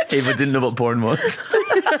 Ava didn't know what porn was.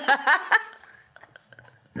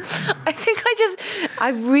 I think I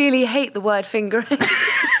really hate the word fingering.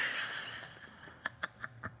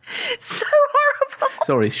 So horrible.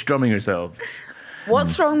 Sorry, strumming herself.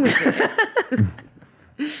 What's wrong with you?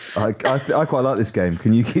 I quite like this game.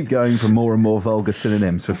 Can you keep going for more and more vulgar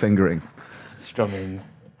synonyms for fingering? Strumming.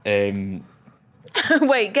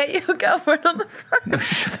 Wait, get your girlfriend on the phone. No,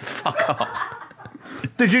 shut the fuck up.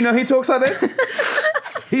 Did you know he talks like this?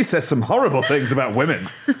 He says some horrible things about women.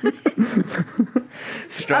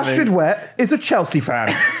 Astrid Wett is a Chelsea fan.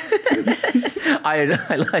 I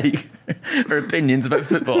like her opinions about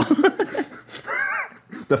football.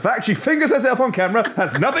 The fact she fingers herself on camera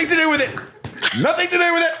has nothing to do with it. Nothing to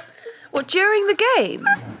do with it. What, during the game?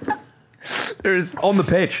 There's on the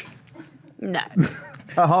pitch. No.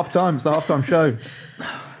 At half-time. It's the half-time show.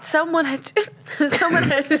 Someone had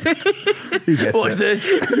Watch this.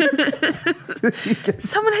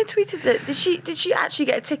 Someone had tweeted that did she actually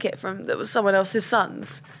get a ticket from that was someone else's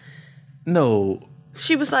son's? No.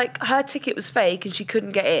 She was like, her ticket was fake and she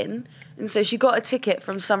couldn't get in, and so she got a ticket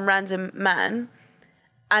from some random man,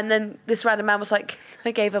 and then this random man was like,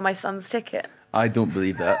 I gave her my son's ticket. I don't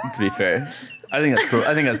believe that, to be fair. I think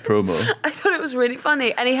that's promo. I thought it was really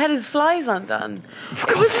funny, and he had his flies undone.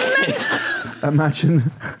 It was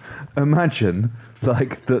Imagine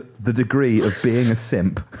like the degree of being a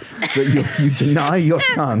simp that you deny your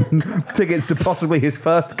son tickets to possibly his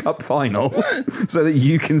first cup final so that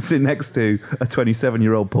you can sit next to a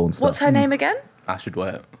 27-year-old porn star. What's her name again? Astrid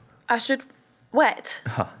Wett. Astrid Wett.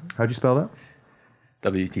 How'd you spell that?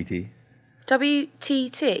 WTT.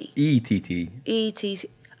 WTT. ETT. ETT.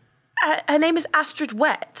 Her name is Astrid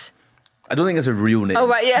Wett. I don't think that's a real name. Oh,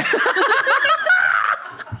 right, yeah.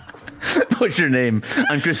 What's your name?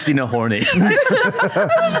 I'm Christina Horny. It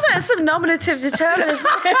was just like some nominative determinism.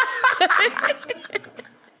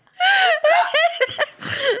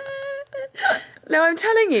 No, I'm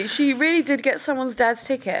telling you, she really did get someone's dad's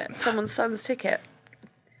ticket, someone's son's ticket.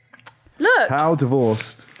 Look. How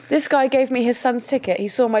divorced? This guy gave me his son's ticket. He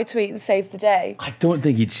saw my tweet and saved the day. I don't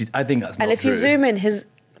think he should. I think that's not true. And if you zoom in, his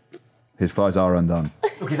flies are undone.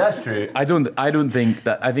 Okay, that's true. I don't think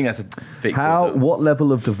that. I think that's a fake. What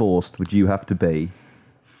level of divorced would you have to be?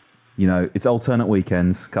 You know, it's alternate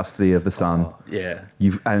weekends, custody of the son. Oh, yeah.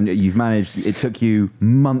 You've managed. It took you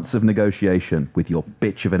months of negotiation with your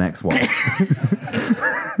bitch of an ex-wife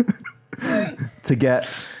to get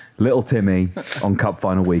little Timmy on cup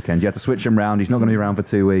final weekend. You had to switch him round. He's not going to be around for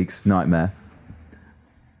 2 weeks. Nightmare.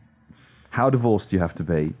 How divorced do you have to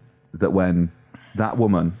be that when that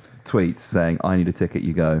woman tweets saying, I need a ticket,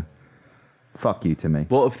 you go, fuck you, Timmy?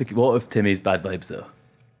 What if Timmy's bad vibes, though?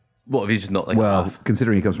 What if he's just not like well, half?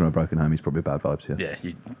 Considering he comes from a broken home, he's probably bad vibes, yeah.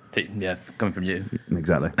 Yeah, coming from you.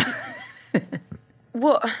 Exactly.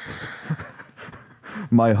 What?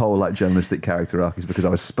 My whole journalistic character arc is because I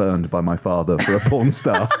was spurned by my father for a porn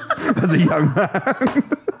star as a young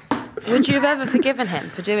man. Would you have ever forgiven him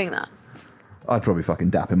for doing that? I'd probably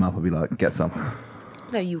fucking dap him up and be like, get some.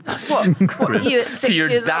 No, you. What? You at 6 to your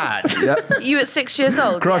years dad. old? Yep. You at 6 years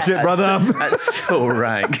old? Crush it, brother. That's so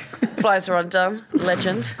rank. Flies are undone.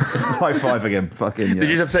 Legend. High five again. Fucking yeah. Did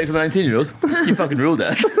you just have sex with an 19-year-old? You fucking ruled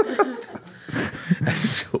that. That's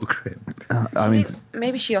so grim. I mean,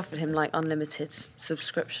 maybe she offered him unlimited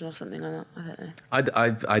subscription or something like that. I don't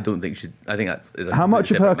know. I don't think she. I think that's. How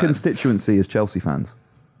much of her constituency is Chelsea fans?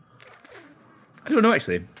 I don't know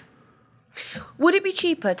actually. Would it be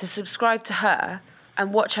cheaper to subscribe to her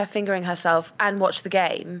and watch her fingering herself and watch the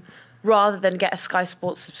game rather than get a Sky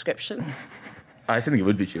Sports subscription? I actually think it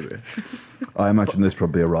would be cheaper. I imagine there's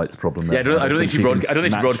probably a rights problem there. Yeah, I don't think she broadcasts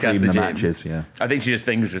the game. Matches, yeah. I think she just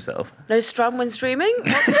fingers herself. No strum when streaming?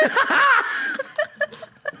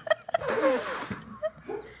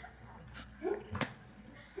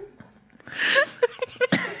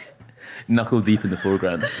 Knuckle deep in the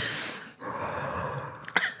foreground.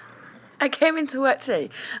 I came into work today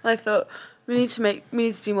and I thought, we need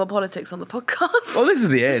to do more politics on the podcast. Well, this is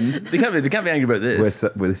the end. They can't be angry about this.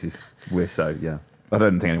 We're so yeah. I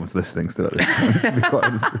don't think anyone's listening still at this point, to be quite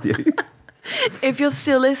honest with you. If you're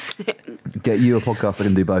still listening. Get you a podcast that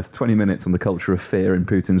can do both. 20 minutes on the culture of fear in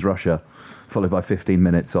Putin's Russia, followed by 15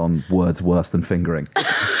 minutes on words worse than fingering.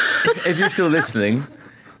 If you're still listening,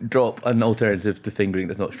 drop an alternative to fingering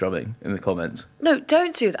that's not strumming in the comments. No,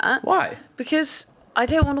 don't do that. Why? Because I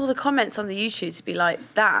don't want all the comments on the YouTube to be like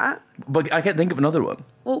that. But I can't think of another one.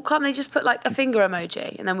 Well, can't they just put like a finger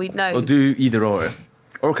emoji and then we'd know? Or do either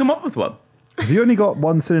or come up with one. Have you only got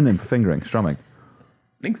one synonym for fingering? Strumming.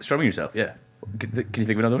 I think strumming yourself. Yeah. Can you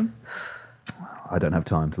think of another one? I don't have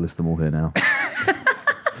time to list them all here now.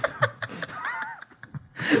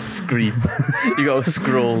 Scream. You got to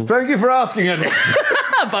scroll. Thank you for asking, Edward.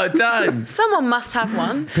 About time. Someone must have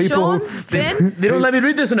one. People- Sean, Finn. They don't let me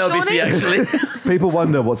read this on LBC, Shawnee? actually. People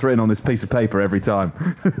wonder what's written on this piece of paper every time.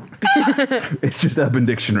 It's just Urban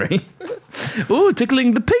Dictionary. Ooh,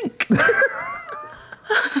 tickling the pink.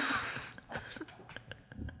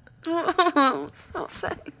 Stop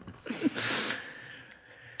saying.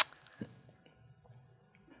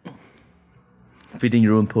 Feeding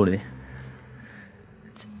your own pony.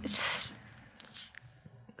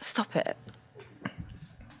 Stop it.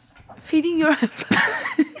 Feeding your own.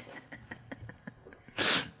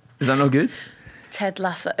 Is that not good? Ted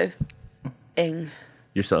Lasso. Ing.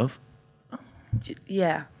 Yourself?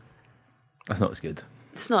 Yeah. That's not as good.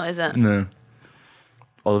 It's not, is it? No.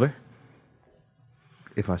 Oliver?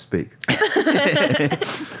 If I speak. You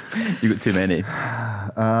got too many.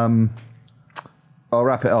 I'll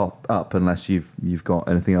wrap it up unless you've got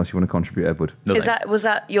anything else you want to contribute, Edward. No, Was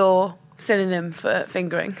that your synonym for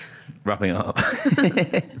fingering? Wrapping it up.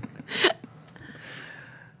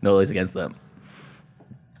 No, it's against them.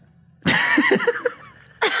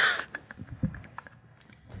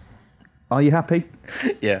 Are you happy?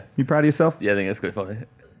 Yeah. You proud of yourself? Yeah, I think that's quite funny.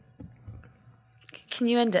 Can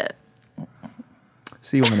you end it?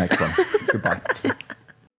 See you on the next one. Goodbye.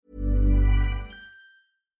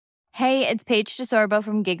 Hey, it's Paige DeSorbo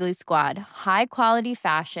from Giggly Squad. High quality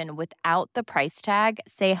fashion without the price tag.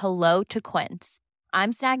 Say hello to Quince.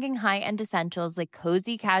 I'm snagging high-end essentials like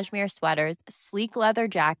cozy cashmere sweaters, sleek leather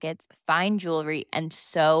jackets, fine jewelry, and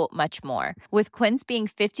so much more. With Quince being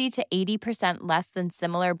 50 to 80% less than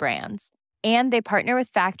similar brands. And they partner with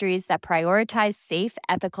factories that prioritize safe,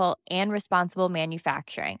 ethical, and responsible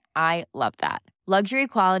manufacturing. I love that. Luxury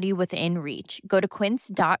quality within reach. Go to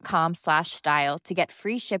quince.com/style to get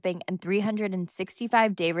free shipping and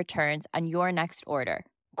 365-day returns on your next order.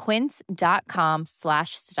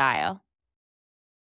 Quince.com/style.